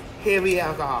ice, heavy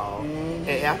alcohol. And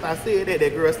after I said that,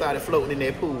 that girl started floating in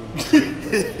that pool. Miss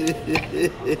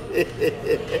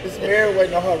Mary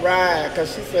waiting on her ride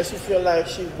because she said she feel like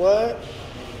she what?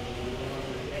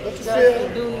 What you Got to feel?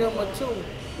 do number 2.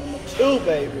 Number 2,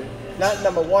 baby. Not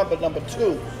number 1, but number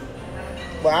 2.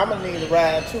 Well, I'm gonna need a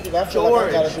ride too, because I feel like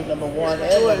I gotta do number 1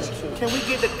 and number 2. Can we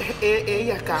get the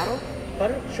ella es caro?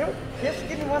 Butter? Sure. Yes,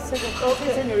 give me 1 second.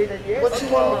 Okay, señorita. Yes. What you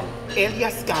want? Ella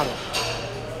es caro.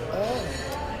 Oh.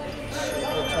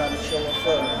 I'm trying to show us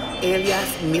up.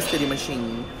 Elias Mystery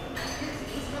Machine.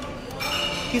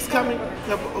 He's coming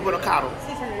over the caro.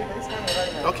 Sí, señorita. It's coming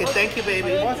right now. Okay, thank you,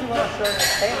 baby. Once you want to show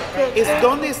them, It's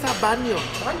donde está baño?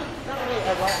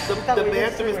 The the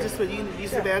bathroom is this way. You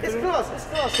use the It's bathroom? close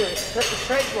here. That's the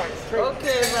straight one. Straight.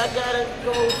 Okay, if I gotta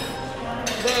go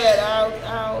bed,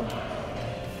 I'll.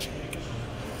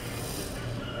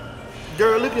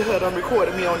 Girl, look at her. Done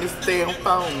recording me on this damn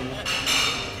phone.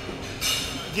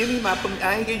 Give me my permission.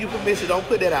 I ain't give you permission. Don't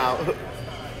put that out.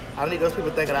 I don't need those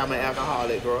people thinking I'm an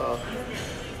alcoholic, girl.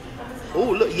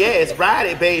 Ooh, look. Yes, ride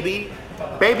it, baby.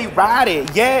 Baby, ride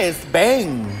it. Yes,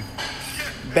 bang.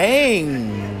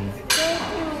 Bang.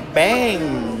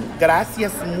 Bang.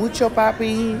 Gracias mucho,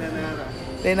 papi.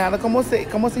 De nada. ¿Cómo se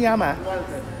llama?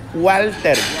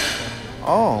 Walter.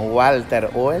 Oh, Walter.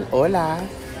 Hola.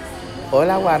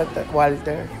 Hola,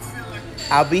 Walter.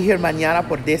 I'll be here mañana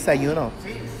por desayuno.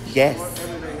 Yes.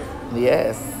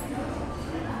 Yes.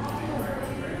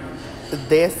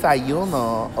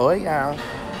 Desayuno. Oh, yeah.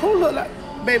 Who look like...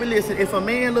 Baby, listen. If a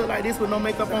man look like this with no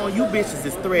makeup on, you bitches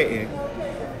is threatened.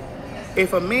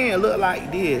 If a man look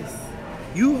like this,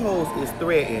 you hoes is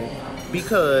threatened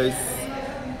because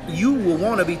you will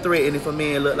want to be threatened if a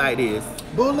man look like this.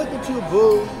 Boo, look at you,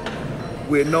 boo.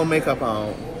 With no makeup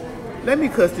on. Let me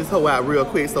cuss this hoe out real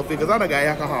quick, Sophie, because I done got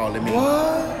alcohol in me.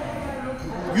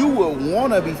 What? You will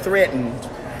want to be threatened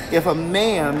if a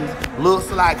man looks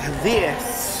like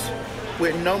this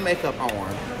with no makeup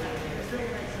on.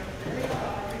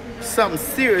 Something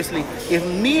seriously. If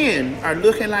men are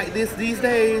looking like this these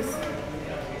days,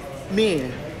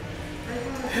 men,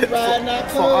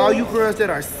 for all you girls that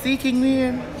are seeking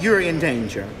men, you're in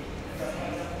danger.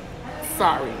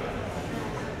 Sorry.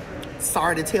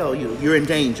 Sorry to tell you, you're in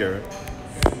danger.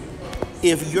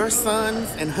 If your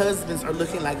sons and husbands are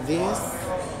looking like this,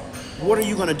 what are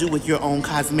you gonna do with your own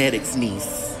cosmetics,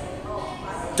 niece?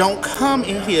 Don't come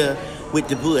in here with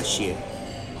the bullshit.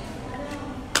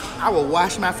 I will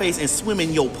wash my face and swim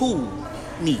in your pool,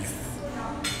 niece.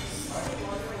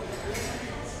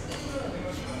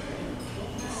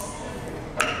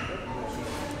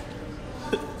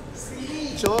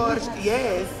 George,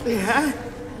 yes.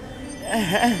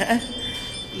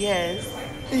 Yes.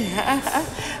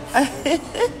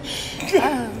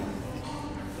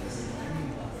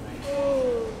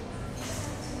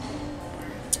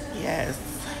 Yes.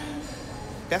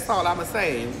 That's all I'ma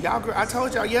say. Y'all, I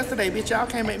told y'all yesterday, bitch, y'all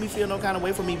can't make me feel no kind of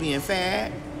way for me being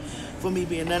fat, for me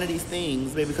being none of these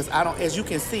things, baby, because I don't, as you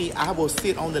can see, I will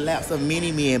sit on the laps of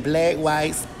many men, black,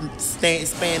 white,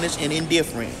 Spanish, and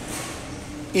indifferent.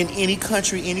 In any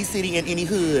country, any city, in any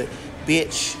hood,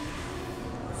 bitch.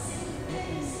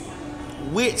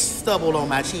 Witch stubble on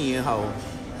my chin, ho.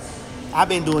 I've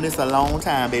been doing this a long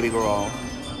time, baby girl.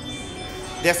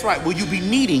 That's right. Will you be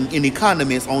needing any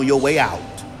condiments on your way out?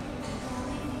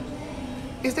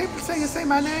 Is they saying, say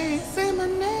my name? Say my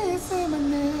name, say my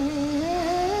name.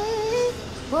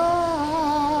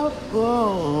 Whoa,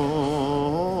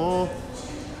 whoa.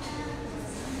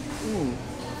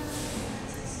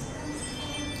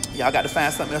 Y'all got to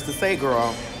find something else to say,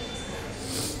 girl.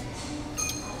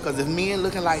 Because if men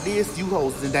looking like this, you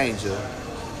hoes is in danger.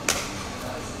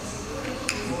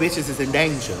 You bitches is in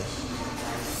danger.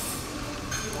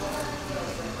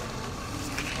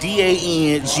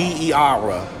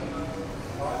 D-A-N-G-E-R.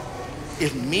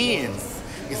 If men's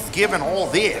is giving all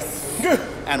this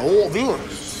and all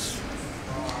this,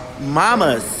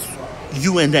 mamas,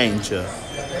 you in danger.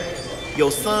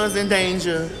 Your son's in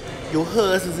danger. Your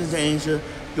husband's in danger.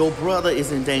 Your brother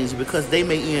is in danger because they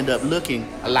may end up looking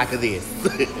like this.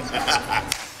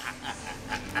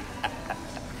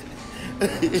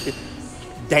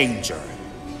 Danger.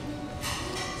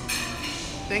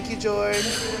 Thank you, George.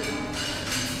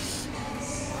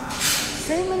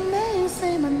 Say my name,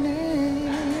 say my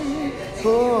name.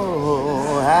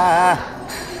 Oh,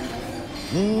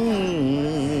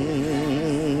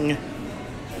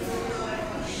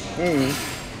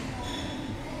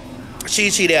 Chi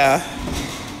there.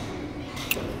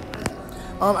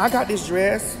 I got this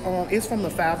dress. It's from the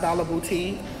 $5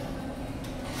 boutique.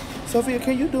 Sophia,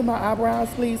 can you do my eyebrows,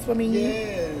 please, for me?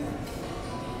 Yeah.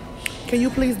 Can you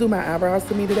please do my eyebrows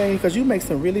for me today? Because you make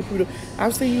some really beautiful.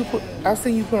 I've seen you put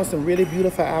on some really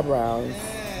beautiful eyebrows. Yes.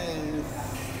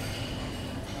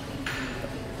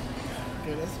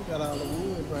 Okay, that's who got all the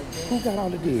wood right there. Who got all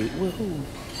the dick? Well, who?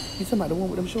 You talking about the one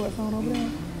with them shorts on over there?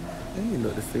 Let me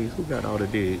look to see who got all the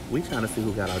dick. We trying to see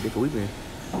who got all the dick.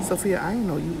 Sophia, I didn't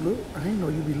know you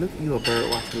be looking. You a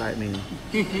bird watcher like me.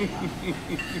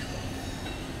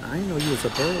 I didn't know you was a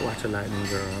bird watcher like me,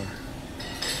 girl.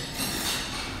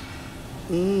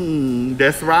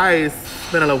 That's right.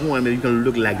 Spend a lot of one, you gonna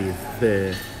look like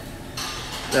this.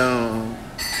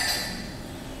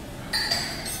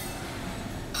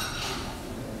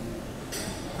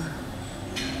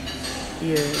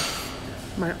 Yes.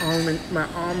 My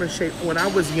almond shape. When I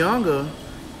was younger,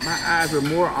 my eyes were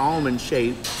more almond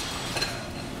shaped.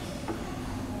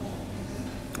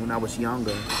 When I was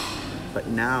younger, but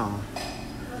now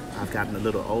I've gotten a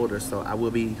little older, so I will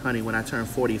be, honey, when I turn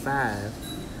 45,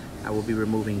 I will be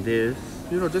removing this.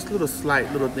 You know, just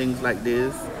slight little things like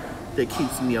this that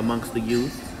keeps me amongst the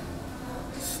youth.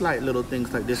 Slight little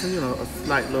things like this, and you know, a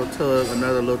slight little tug,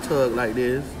 another little tug like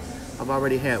this. I've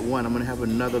already had one. I'm gonna have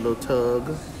another little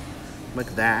tug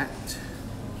like that.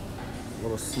 A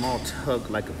little small tug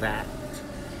like that.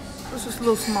 It's just a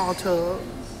little small tug.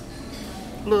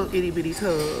 Little itty bitty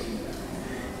tug.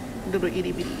 Little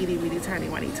itty bitty tiny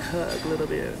whiny tug a little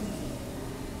bit.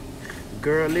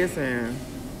 Girl, listen.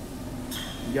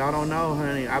 Y'all don't know,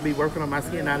 honey. I be working on my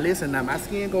skin. Now listen, now my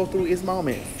skin goes through its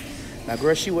moments. Now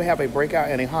girl, she will have a breakout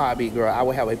and a heartbeat, girl. I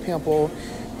will have a pimple,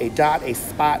 a dot, a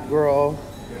spot, girl,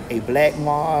 a black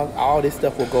mark. All this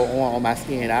stuff will go on my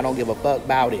skin. I don't give a fuck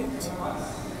about it.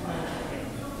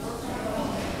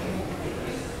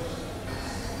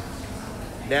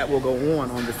 That will go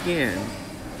on the skin.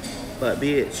 But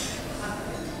bitch,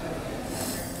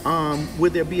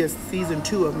 would there be a season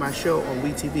 2 of my show on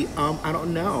WeTV? I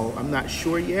don't know. I'm not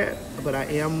sure yet, but I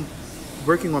am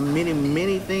working on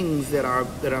many things that are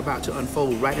about to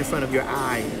unfold right in front of your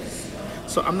eyes.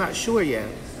 So I'm not sure yet.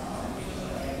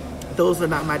 Those are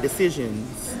not my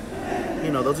decisions.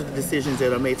 You know, those are the decisions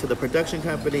that are made to the production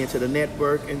company and to the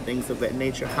network and things of that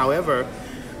nature. However,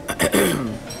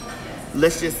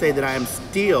 let's just say that I am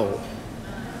still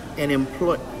an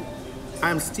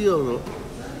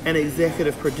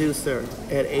executive producer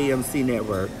at AMC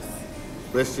Networks.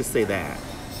 Let's just say that.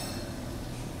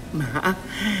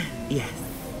 Yes.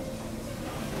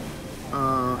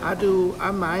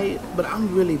 I might, but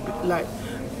I'm really, like,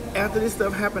 after this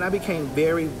stuff happened, I became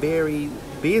very, very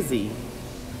busy.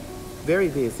 Very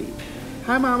busy.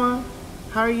 Hi, Mama.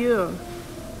 How are you?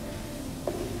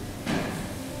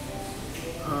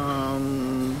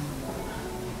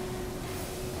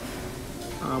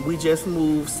 We just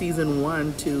moved season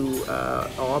 1 to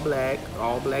all black.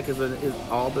 All black is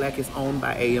owned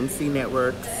by AMC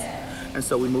Networks, and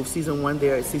so we moved season 1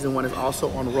 there. Season 1 is also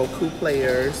on Roku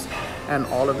players and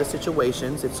all of the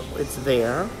situations. It's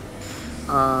there,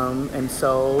 and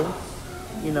so,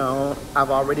 you know, I've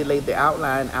already laid the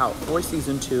outline out for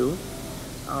season 2,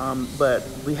 but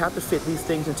we have to fit these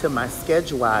things into my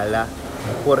schedule.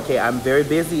 Okay, I'm very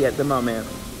busy at the moment.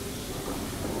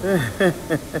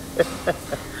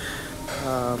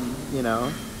 You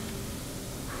know,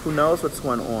 who knows what's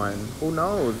going on? Who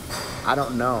knows? I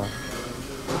don't know.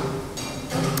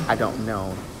 I don't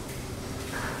know.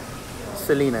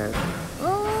 Selena.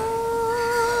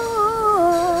 Oh,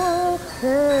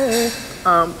 hey.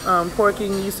 Porky,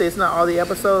 you say it's not all the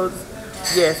episodes?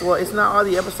 Yes, well, it's not all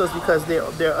the episodes because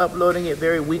they're uploading it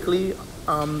very weekly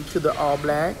to the all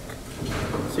black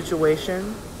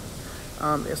situation.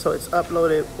 So it's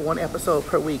uploaded 1 episode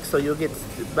per week. So you'll get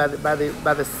by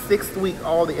the 6th week,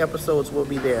 all the episodes will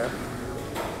be there.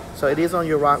 So it is on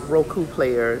your Roku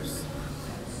players,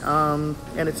 and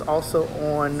it's also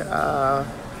on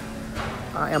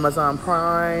Amazon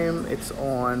Prime. It's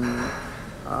on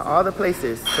all the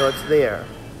places. So it's there.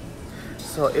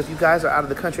 So if you guys are out of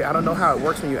the country, I don't know how it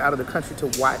works when you're out of the country to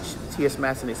watch T.S.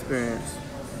 Madison Experience.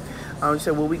 You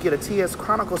said, will we get a T.S.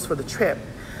 Chronicles for the trip?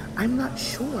 I'm not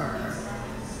sure.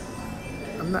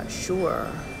 I'm not sure.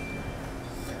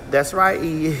 That's right,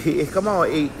 Eve. Come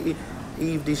on,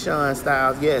 Eve Deshawn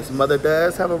Styles. Yes, Mother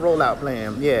does have a rollout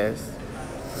plan. Yes.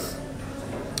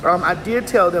 I did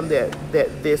tell them that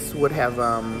this would have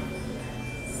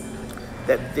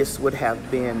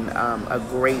been a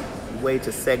great way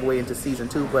to segue into season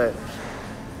 2. But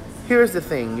here's the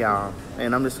thing, y'all,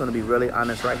 and I'm just going to be really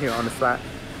honest right here on the spot.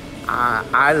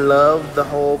 I love the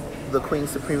Queen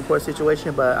Supreme Court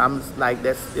situation, but I'm like,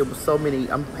 it was so many,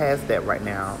 I'm past that right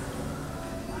now.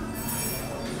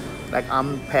 Like,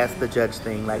 I'm past the judge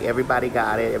thing. Like, everybody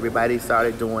got it, everybody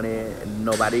started doing it, and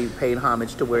nobody paid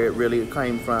homage to where it really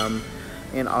came from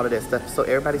and all of that stuff. So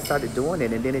everybody started doing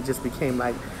it, and then it just became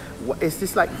like, it's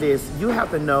just like this. You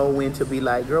have to know when to be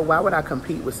like, girl, why would I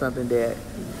compete with something that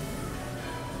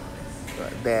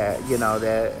you know,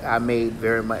 that I made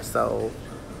very much so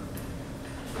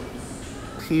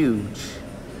huge.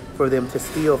 for them to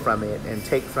steal from it and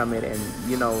take from it and,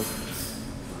 you know,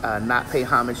 not pay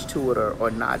homage to it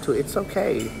or not to it. It's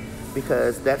okay,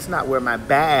 because that's not where my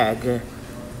bag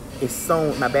is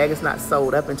sold. My bag is not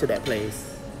sold up into that place.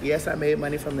 Yes, I made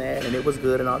money from that and it was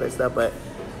good and all that stuff, but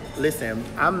listen,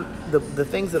 the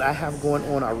things that I have going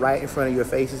on are right in front of your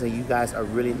faces, and you guys are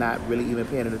really not really even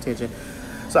paying attention.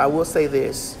 So I will say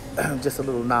this, just a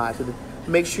little nod to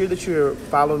make sure that you're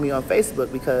following me on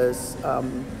Facebook, because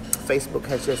Facebook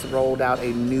has just rolled out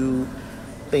a new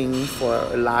thing for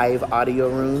live audio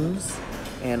rooms,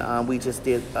 and we just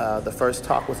did the first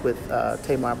talk was with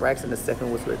Tamar Braxton, the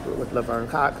second was with Laverne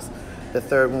Cox, the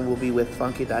third one will be with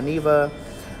Funky Daniva.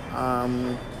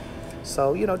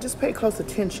 So, you know, just pay close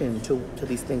attention to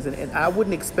these things. And I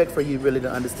wouldn't expect for you really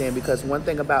to understand, because one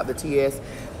thing about the TS,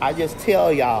 I just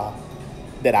tell y'all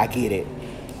that I get it.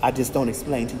 I just don't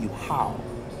explain to you how.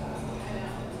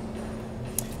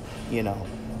 You know.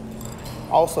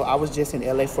 Also, I was just in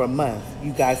LA for a month.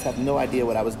 You guys have no idea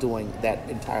what I was doing that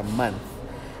entire month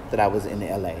that I was in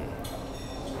LA.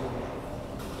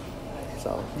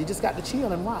 So, you just got to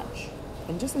chill and watch.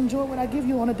 And just enjoy what I give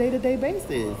you on a day-to-day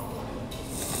basis.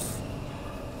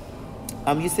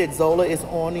 You said Zola is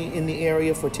on in the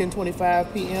area for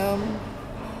 10:25 p.m.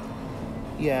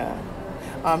 Yeah.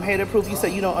 Hater Proof, you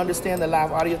said you don't understand the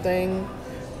live audio thing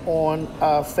on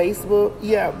Facebook.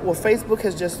 Yeah, well, Facebook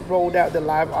has just rolled out the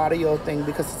live audio thing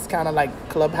because it's kind of like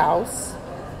Clubhouse.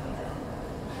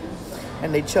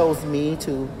 And they chose me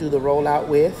to do the rollout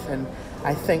with, and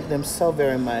I thank them so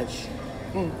very much.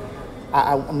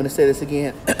 I'm going to say this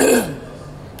again.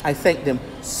 I thank them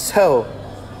so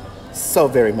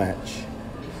very much.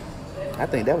 I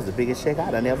think that was the biggest check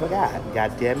I'd ever got.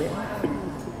 God damn it.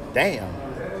 Damn.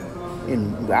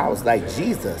 And I was like,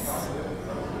 Jesus.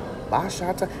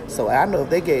 So I know if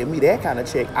they gave me that kind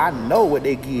of check, I know what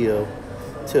they give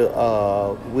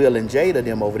to Will and Jada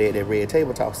them over there at that Red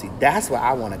Table Talk. See, that's where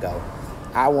I want to go.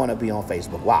 I want to be on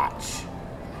Facebook Watch.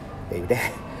 Baby,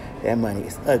 that money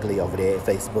is ugly over there at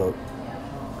Facebook.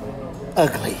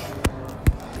 Ugly.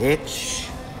 Bitch.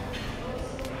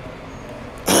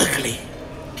 Ugly.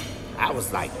 I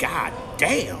was like, God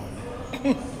damn.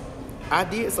 I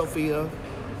did, Sophia.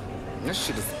 That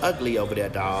shit is ugly over there,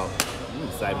 dog.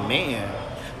 It's like, man.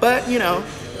 But, you know.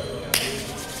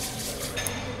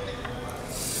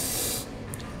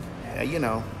 You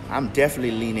know, I'm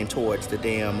definitely leaning towards the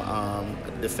damn,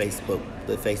 the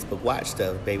Facebook Watch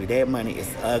stuff, baby. That money is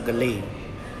ugly.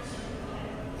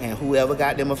 And whoever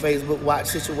got them a Facebook Watch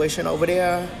situation over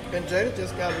there. And Jada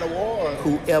just got an award.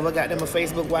 Whoever got them a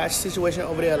Facebook Watch situation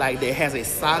over there, like that has a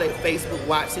solid Facebook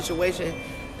Watch situation,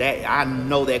 that I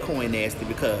know that coin nasty,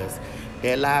 because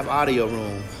that live audio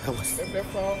room,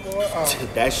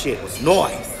 that shit was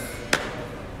noise.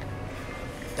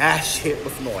 That shit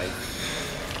was noise.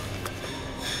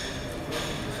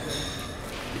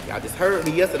 Y'all just heard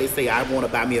me yesterday say I want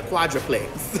to buy me a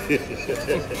quadruplex.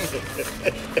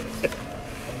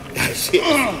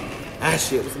 That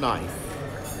shit was nice.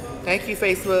 Thank you,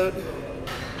 Facebook.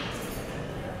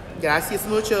 Gracias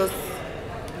muchos.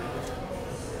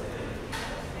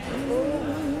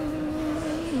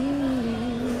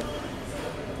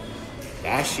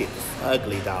 That shit is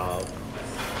ugly, dog.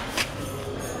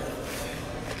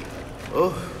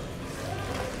 Oh.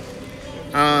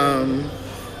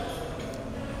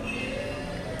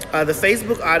 The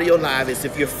Facebook audio live is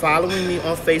if you're following me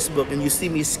on Facebook and you see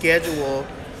me schedule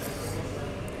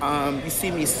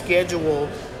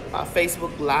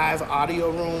Facebook live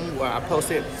audio room where I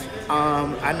posted.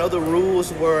 I know the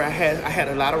rules were I had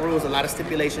a lot of rules, a lot of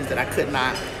stipulations that I could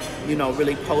not, you know,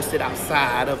 really post it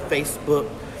outside of Facebook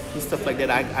and stuff like that.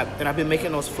 And I've been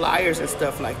making those flyers and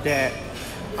stuff like that,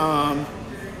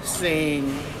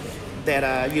 saying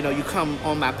that you know, you come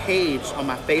on my page, on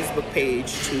my Facebook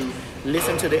page, to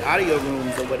listen to the audio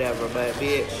rooms or whatever. But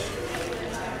bitch,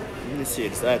 this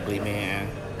shit's ugly, man.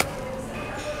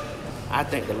 I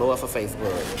thank the Lord for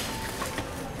Facebook.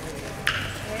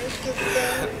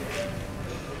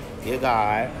 Dear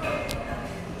God.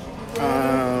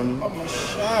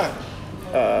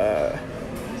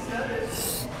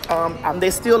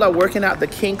 They still are working out the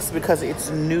kinks because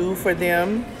it's new for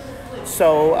them.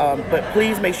 So, but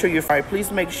please make sure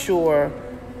please make sure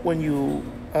when you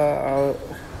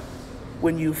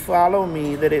follow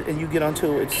me and you get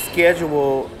onto its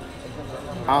schedule,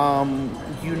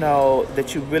 you know,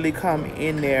 that you really come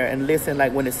in there and listen,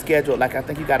 like when it's scheduled. Like, I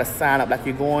think you got to sign up, like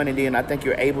you're going, and then I think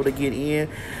you're able to get in.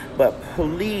 But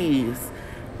please,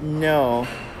 no.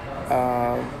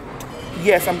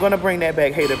 Yes, I'm going to bring that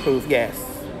back, Hater Proof, yes.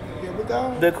 Here we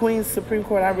go. The Queen's Supreme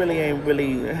Court, I really ain't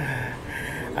really...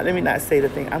 let me not say the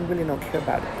thing. I really don't care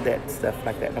about that stuff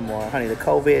like that no more, honey. The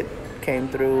COVID came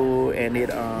through, and it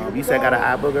you said I got an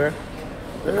eye booger.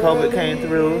 The COVID came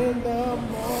through. In the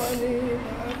morning,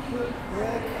 I put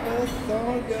breakfast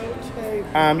on your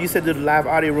table. You said do the live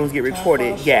audio rooms get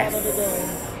recorded? Yes.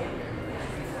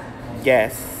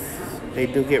 Yes. They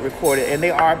do get recorded, and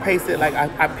they are pasted. Like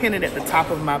I pin it at the top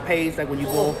of my page. Like when you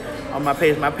go on my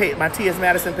page, my TS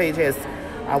Madison page has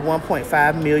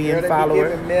 1.5 million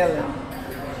followers.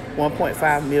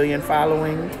 1.5 million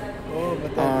following. Oh,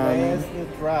 but that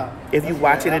last drop. If you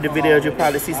watch any of the videos, you'll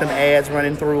probably see some ads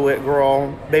running through it,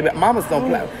 girl. Baby, Mama's don't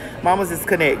play. Mama's is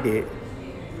connected.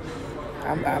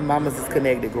 Mama's is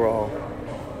connected, girl.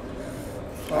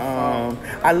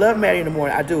 I love Maddie in the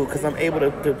morning. I do, because I'm able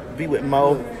to be with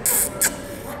Mo.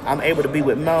 I'm able to be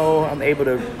with Mo. I'm able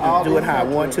to do it how I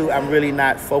want to. I'm really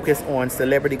not focused on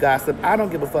celebrity gossip. I don't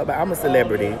give a fuck about. I'm a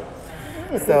celebrity,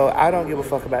 so I don't give a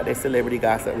fuck about that celebrity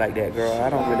gossip like that, girl. I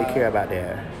don't really care about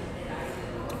that.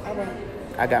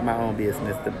 I got my own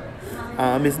business.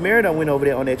 Miss Mary done went over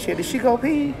there on that chair. Did she go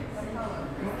pee?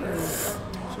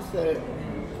 She said,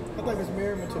 I think Miss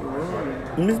Mary went to the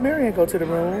room. Miss Mary ain't go to the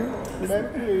room. Miss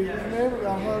Mary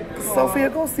got her. Sophia,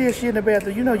 go see if she in the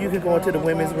bathroom. You know you can go into the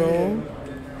women's room.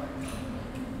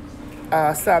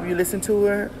 Stop, you listen to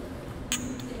her?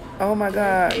 Oh my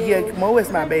God. Yeah, Mo is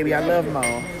my baby. I love Mo.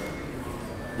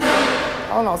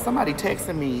 Hold on, somebody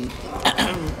texting me.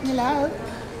 Hello?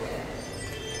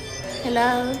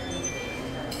 Hello?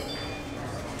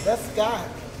 That's Scott.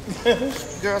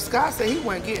 Girl, Scott said he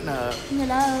wasn't getting up.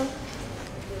 Hello?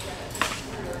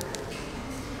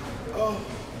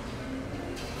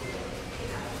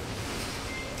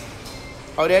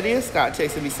 Oh, that is Scott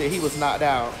texting me, said he was knocked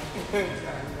out.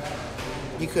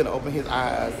 He couldn't open his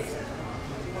eyes.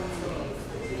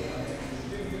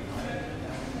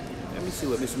 Let me see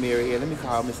what Miss Mary is. Let me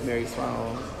call Miss Mary's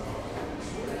phone.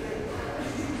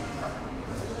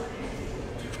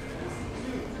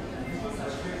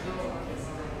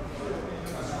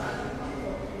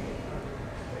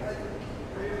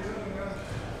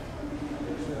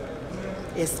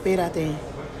 Espérate.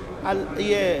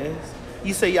 Yes.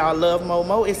 You say y'all love Mo.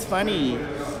 Mo is funny.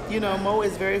 You know, Mo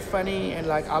is very funny, and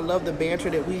like I love the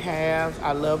banter that we have.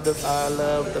 I love the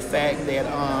fact that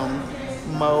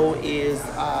Mo is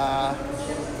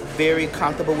very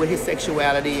comfortable with his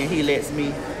sexuality, and he lets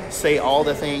me say all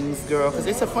the things, girl. Because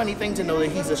it's a funny thing to know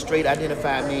that he's a straight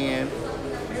identified man.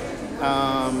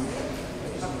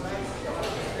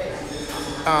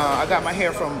 I got my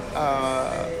hair from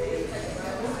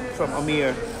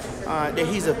Amir. That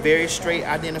he's a very straight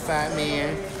identified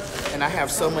man, and I have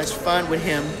so much fun with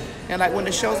him. And like when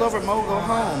the show's over, Mo go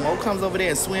home. Mo comes over there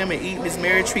and swim and eat. Miss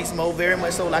Mary treats Mo very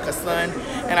much so like a son.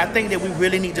 And I think that we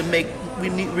really need to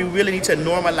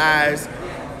normalize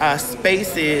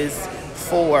spaces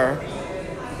for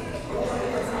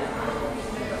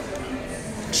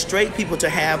straight people to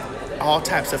have all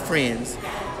types of friends.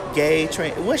 Gay,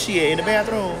 trans. What's she at, in the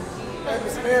bathroom?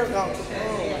 Miss Mary gone to the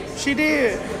room. She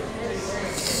did.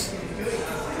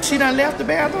 She done left the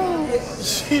bathroom?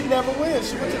 She never went.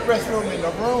 She went to the restroom in the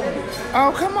room.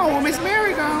 Oh, come on. Well, Miss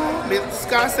Mary gone.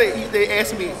 Scott said, they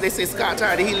asked me, they said Scott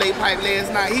tired. Did he lay pipe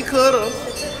last night? He could have.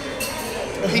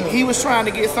 He was trying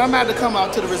to get somebody to come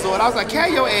out to the resort. I was like,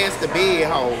 carry your ass to bed,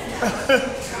 ho.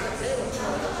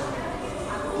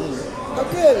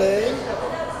 Okay,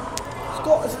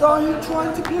 Scott, you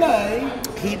trying to play?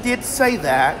 He did say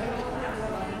that.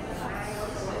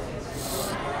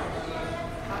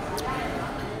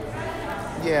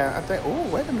 Yeah, I think, oh,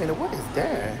 wait a minute, what is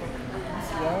that?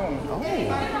 Oh,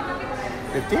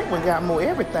 the dick one got more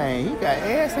everything. He got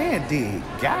ass and dick.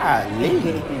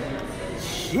 Golly.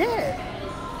 Shit.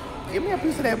 Give me a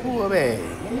piece of that pool bag.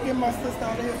 Let me get my sister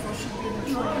out of here so she get in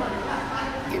the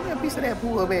trunk. Give me a piece of that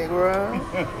pool bag, girl.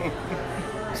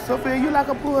 Sophia, you like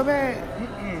a pool bag?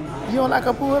 You don't like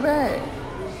a pool bag?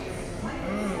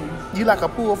 You like a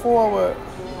pool forward?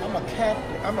 I'm a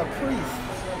Catholic. I'm a priest.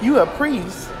 You a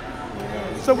priest?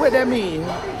 So what that mean?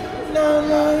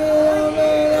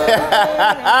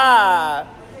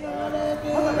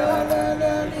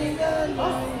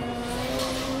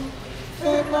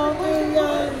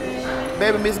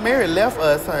 Baby, Miss Mary left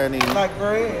us, honey. Like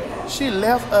bread. She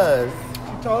left us. She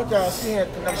told y'all she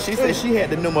had the number She 2. said she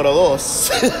had the numero dos.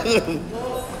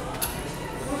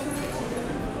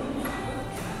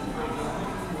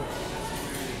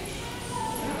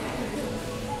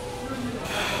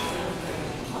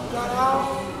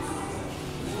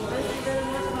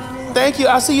 Thank you.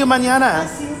 I'll see you mañana. I'll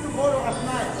see you tomorrow at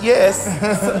night. Yes,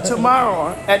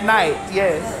 tomorrow at night.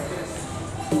 Yes.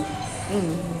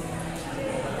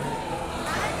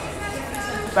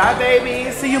 Bye,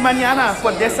 baby. See you mañana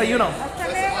for desayuno.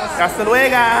 Hasta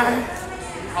luego.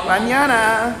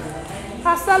 Mañana.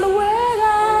 Hasta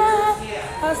luego.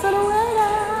 Hasta luego.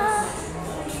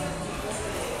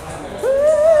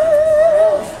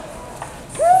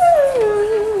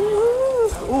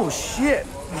 Oh, shit.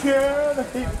 God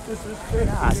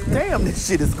damn, this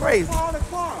shit is crazy. Call the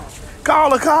car.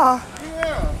 Call a car.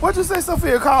 Yeah. What'd you say,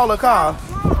 Sophia? Call a car.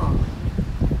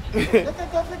 They can go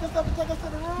pick us up and take us to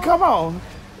the room. Come on.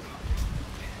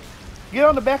 Get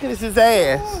on the back of this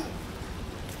ass.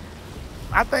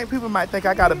 I think people might think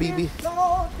I got a BB.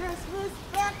 So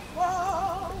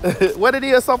disrespectful. What it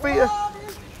is, Sophia? Oh,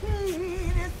 this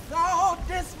heat is so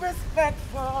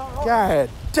disrespectful. God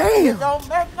damn. Don't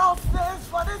make no sense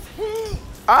for this heat.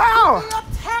 Oh. Be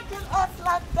attacking us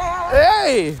like that.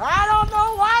 Hey. I don't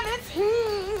know why this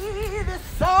heat is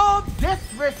so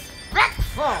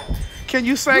disrespectful. Can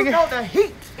you sing You it? know the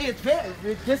heat is very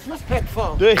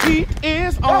disrespectful. The heat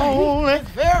is The on. heat is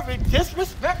very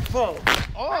disrespectful.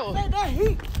 Oh. Say the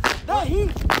heat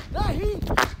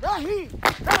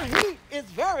is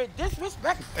very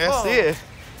disrespectful. That's it.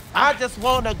 I just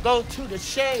want to go to the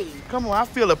shade. Come on, I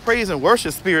feel a praise and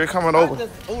worship spirit coming over.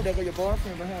 Oh, there go your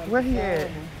boyfriend behind. Where he at?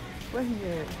 Where he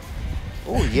at?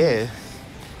 Oh, yeah.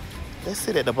 Let's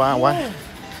sit at the barn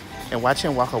and watch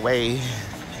him walk away.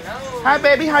 Hello. Hi,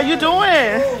 baby. How you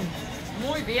doing?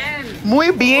 Muy bien.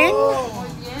 Muy bien. Muy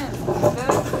bien.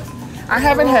 I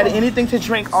haven't had anything to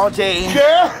drink all day.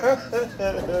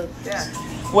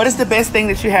 What is the best thing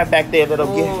that you have back there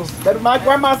that'll get? But my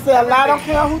grandma said, I don't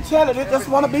care who tell it, they just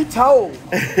want to be told.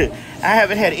 I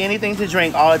haven't had anything to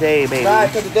drink all day, baby. Right,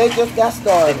 because the day just got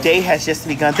started. The day has just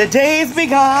begun. The day's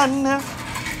begun.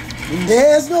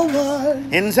 There's no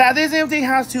one. Inside this empty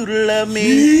house to love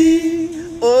me.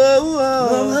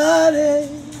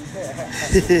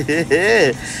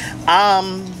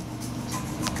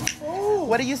 Oh,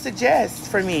 what do you suggest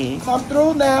for me? Come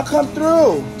through now, come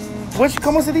through.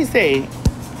 ¿Cómo se dice?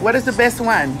 What is the best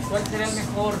one? ¿Cuál sería el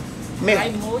mejor? Me-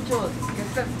 Hay muchos.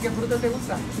 ¿Qué fruta te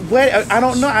gusta? What? I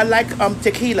don't know. I like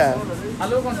tequila.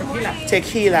 Algo con tequila.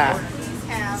 Tequila.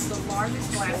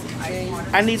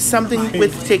 I need something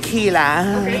with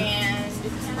tequila.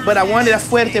 But I want it a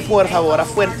fuerte, por favor, a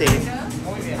fuerte.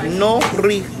 No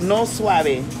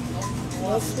suave.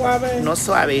 No suave. No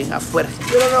suave, a fuerte.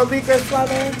 You don't know Vica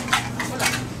suave?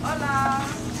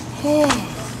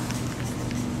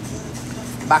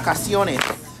 Vacaciones.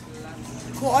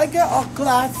 Could I get a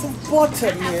glass of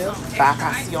buttermilk?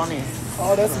 Vacaciones.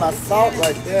 Oh, that's my salt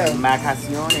right there.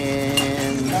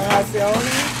 Vacaciones.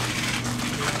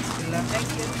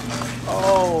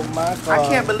 Oh my God. I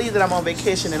can't believe that I'm on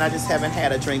vacation and I just haven't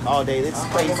had a drink all day. It's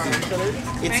crazy.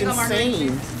 It's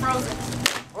insane.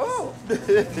 Oh.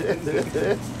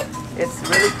 It's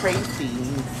really crazy.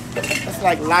 That's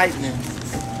like lightning.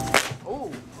 Oh,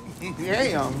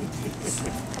 damn. I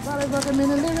thought I was in the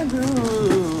living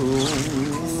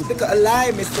room. Look at a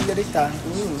lie, Miss Señorita.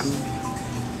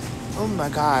 Oh my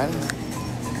God.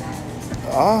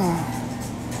 Oh.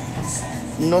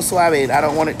 No suave. I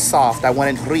don't want it soft. I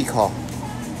want it rico.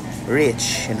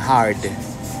 Rich and hard.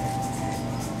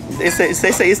 They say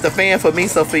it's the fan for me,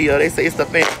 Sophia. They say it's the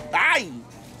fan. Ay!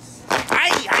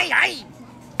 Ay! Ay! Ay!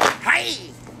 Ay!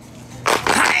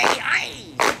 Ay! Ay!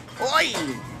 Oi!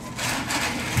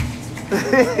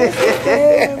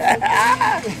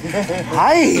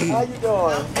 Hi! How you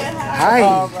doing? Hi!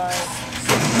 All right.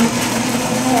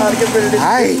 Trying to get rid of this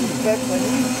Hi. disrespectful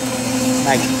heat.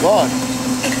 My God.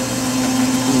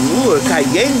 Ooh,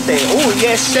 caliente. Ooh,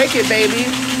 yes, shake it, baby.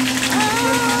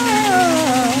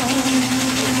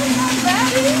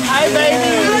 Hi, baby.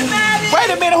 Wait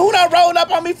a minute, who done rolled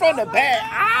up on me from the back?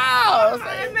 Oh,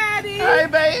 hi, Maddie. Hey,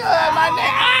 baby, my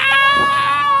name.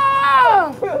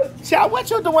 Child, what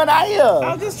you doing out here?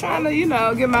 I'm just trying to,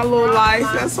 get my little life.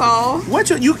 That's all. What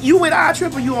you went our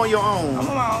trip or you on your own? I'm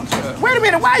on my own trip. Wait a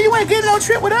minute, why you ain't getting on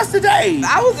trip with us today?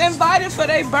 I was invited for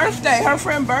their birthday, her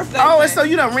friend's birthday. Oh, and thing. so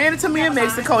you done ran into me in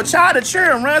Mexico. Child, the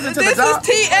children runs into This the dog.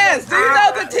 is TS. Do you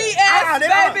know the TS,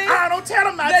 baby? Don't tell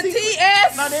them my The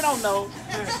TS. No, they don't know.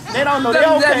 They don't know. The, They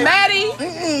okay. the Maddie.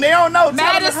 They don't know.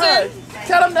 Madison.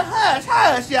 Tell them to hush.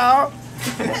 Hush, y'all.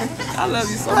 I love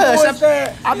you so Hush.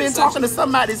 much. I've been talking to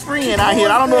somebody's friend out here.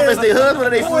 I don't know if it's their husband or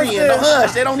their friend. No,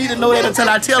 hush. They don't need to know that until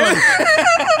I tell them.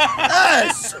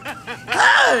 Hush.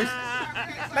 Hush.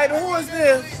 Baby, who is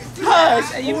this?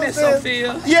 Hush. Hey, you Who met is this?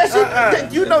 Sophia. Yes,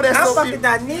 you know that's I'm Sophia.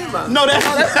 fucking Danima. No, that's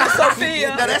That's Sophia.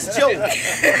 No, that's Joe.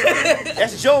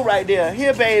 That's Joe right there.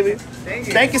 Here, baby.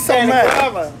 Thank you so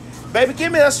much. Baby,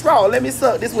 give me a straw. Let me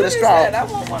suck this with a straw. I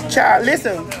want one of Child,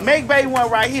 listen, make Baby one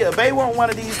right here. Baby want one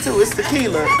of these too. It's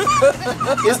tequila.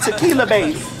 It's tequila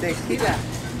based. Tequila.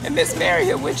 And Miss Mary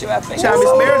here with you, I think. Child,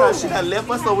 Miss Mary, she done left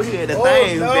us over here at the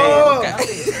thing,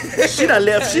 baby. She done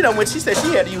left. She done when she said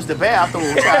she had to use the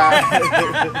bathroom,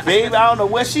 child. Baby, I don't know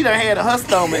what she done had in her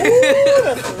stomach.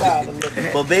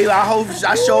 But baby, I hope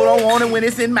I sure don't want it when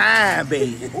it's in mine,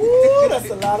 baby. Ooh, that's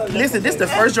a lot of. Listen, this is the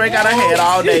first drink I done had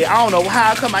all day. I don't know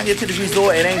how I come out here to the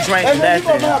resort and ain't drinking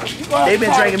nothing. They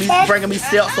been bringing me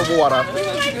seltzer water.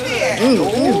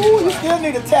 Ooh, you still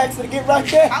need a taxi to get right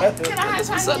there.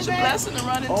 It's such a blessing to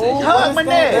run into Oh, you. Hug my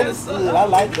neck. that is good. I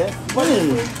like that. What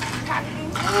is it?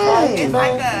 It's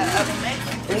like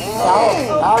a It's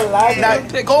soft. I like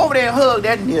Now, it. go over there and hug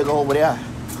that nigga over there.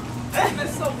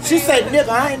 She said, nigga,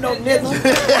 I ain't no nigga.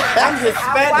 I'm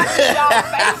Hispanic.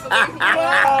 What's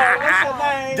her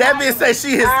name? That bitch say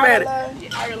she Hispanic.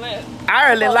 Ireland.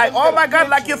 Ireland, like, oh my God,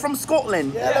 like you're from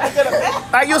Scotland. Yeah, let me get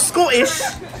a. Like you're Scottish.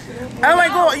 Oh my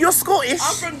God, you're Scottish.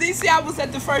 I'm from DC. I was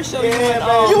at the first show.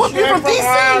 Yeah, You went man. on. You from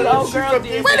DC? Oh, girl,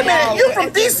 Wait a minute, you from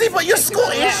DC, but you're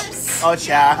Scottish? Oh,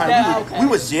 child, honey, Yeah, okay. we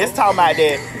was just talking about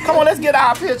that. Come on, let's get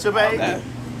our picture, baby. Okay.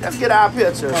 Let's get our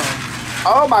picture.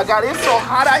 Oh my God, it's so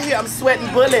hot out here. I'm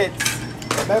sweating bullets.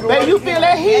 Baby, you feel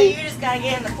that Yeah, heat? you just gotta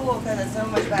get in the pool because it's so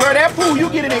much better. Girl, that pool, you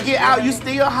get in and get out, you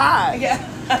still hot. Yeah.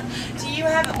 Do you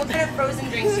have, what kind of frozen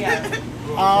drinks do you have?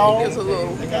 Oh, It's a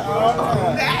little.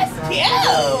 That's cute.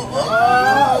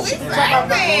 oh, she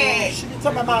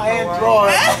talking about my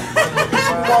Android.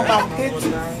 She want my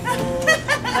picture.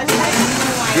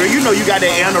 Girl, you know you got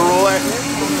that Android.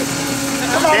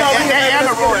 Come on, over here, That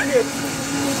let's Android. get a picture.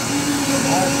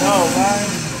 Oh, man.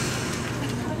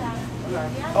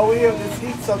 Oh, yeah, this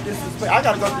heat so disrespectful. I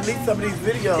gotta go delete some of these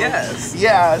videos. Yes.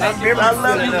 Yeah, Thank you. I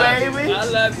love you, baby. I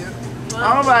love you.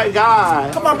 Oh my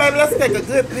God. Come on, baby, let's take a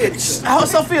good picture. Oh,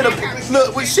 Sophia,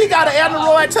 look, she got an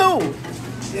Android too.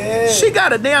 Yeah. She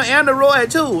got a damn Android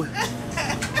too.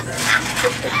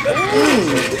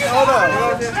 Hold on.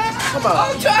 Come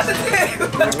on.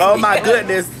 Oh my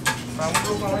goodness.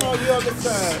 Come on, you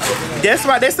understand. That's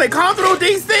right. They say come through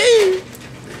DC.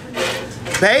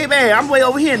 Baby, I'm way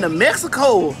over here in the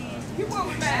Mexico.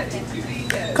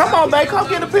 Come on, babe. Come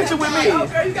get a picture with me.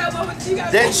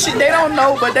 That shit, they don't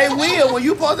know, but they will when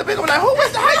you post a picture. Like, who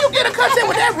is that? How you get in contact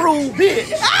with that rude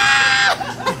bitch?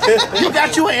 You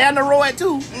got you an Android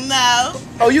too? No.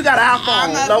 Oh, you got an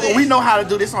iPhone. No, we know how to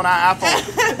do this on our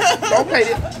iPhone. Don't pay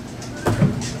this.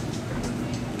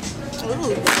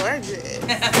 Ooh, gorgeous.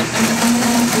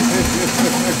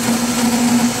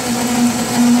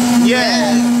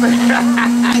 Yeah.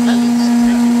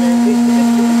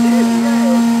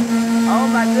 Oh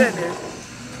my goodness.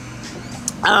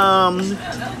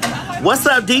 What's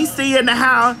up, DC in the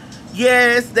house?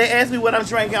 Yes, they asked me what I'm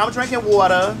drinking. I'm drinking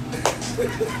water.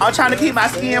 I'm trying to keep my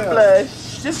skin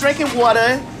flush. Just drinking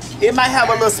water. It might have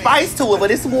a little spice to it,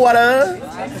 but it's water.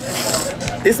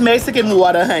 It's Mexican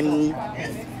water, honey.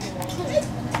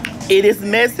 It is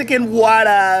Mexican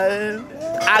water.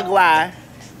 Agua.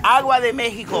 Agua de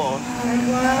Mexico.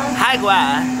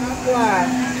 Agua.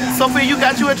 Sophia, you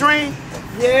got you a drink?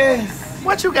 Yes.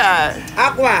 What you got?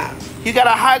 Agua. You got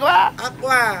a agua?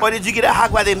 Agua. Or did you get a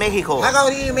agua de Mexico? Agua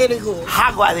de Mexico.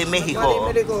 Agua de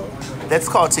Mexico. That's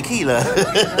called tequila.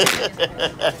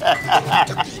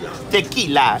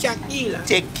 Tequila. Tequila.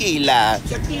 Tequila.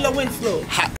 Tequila Winslow.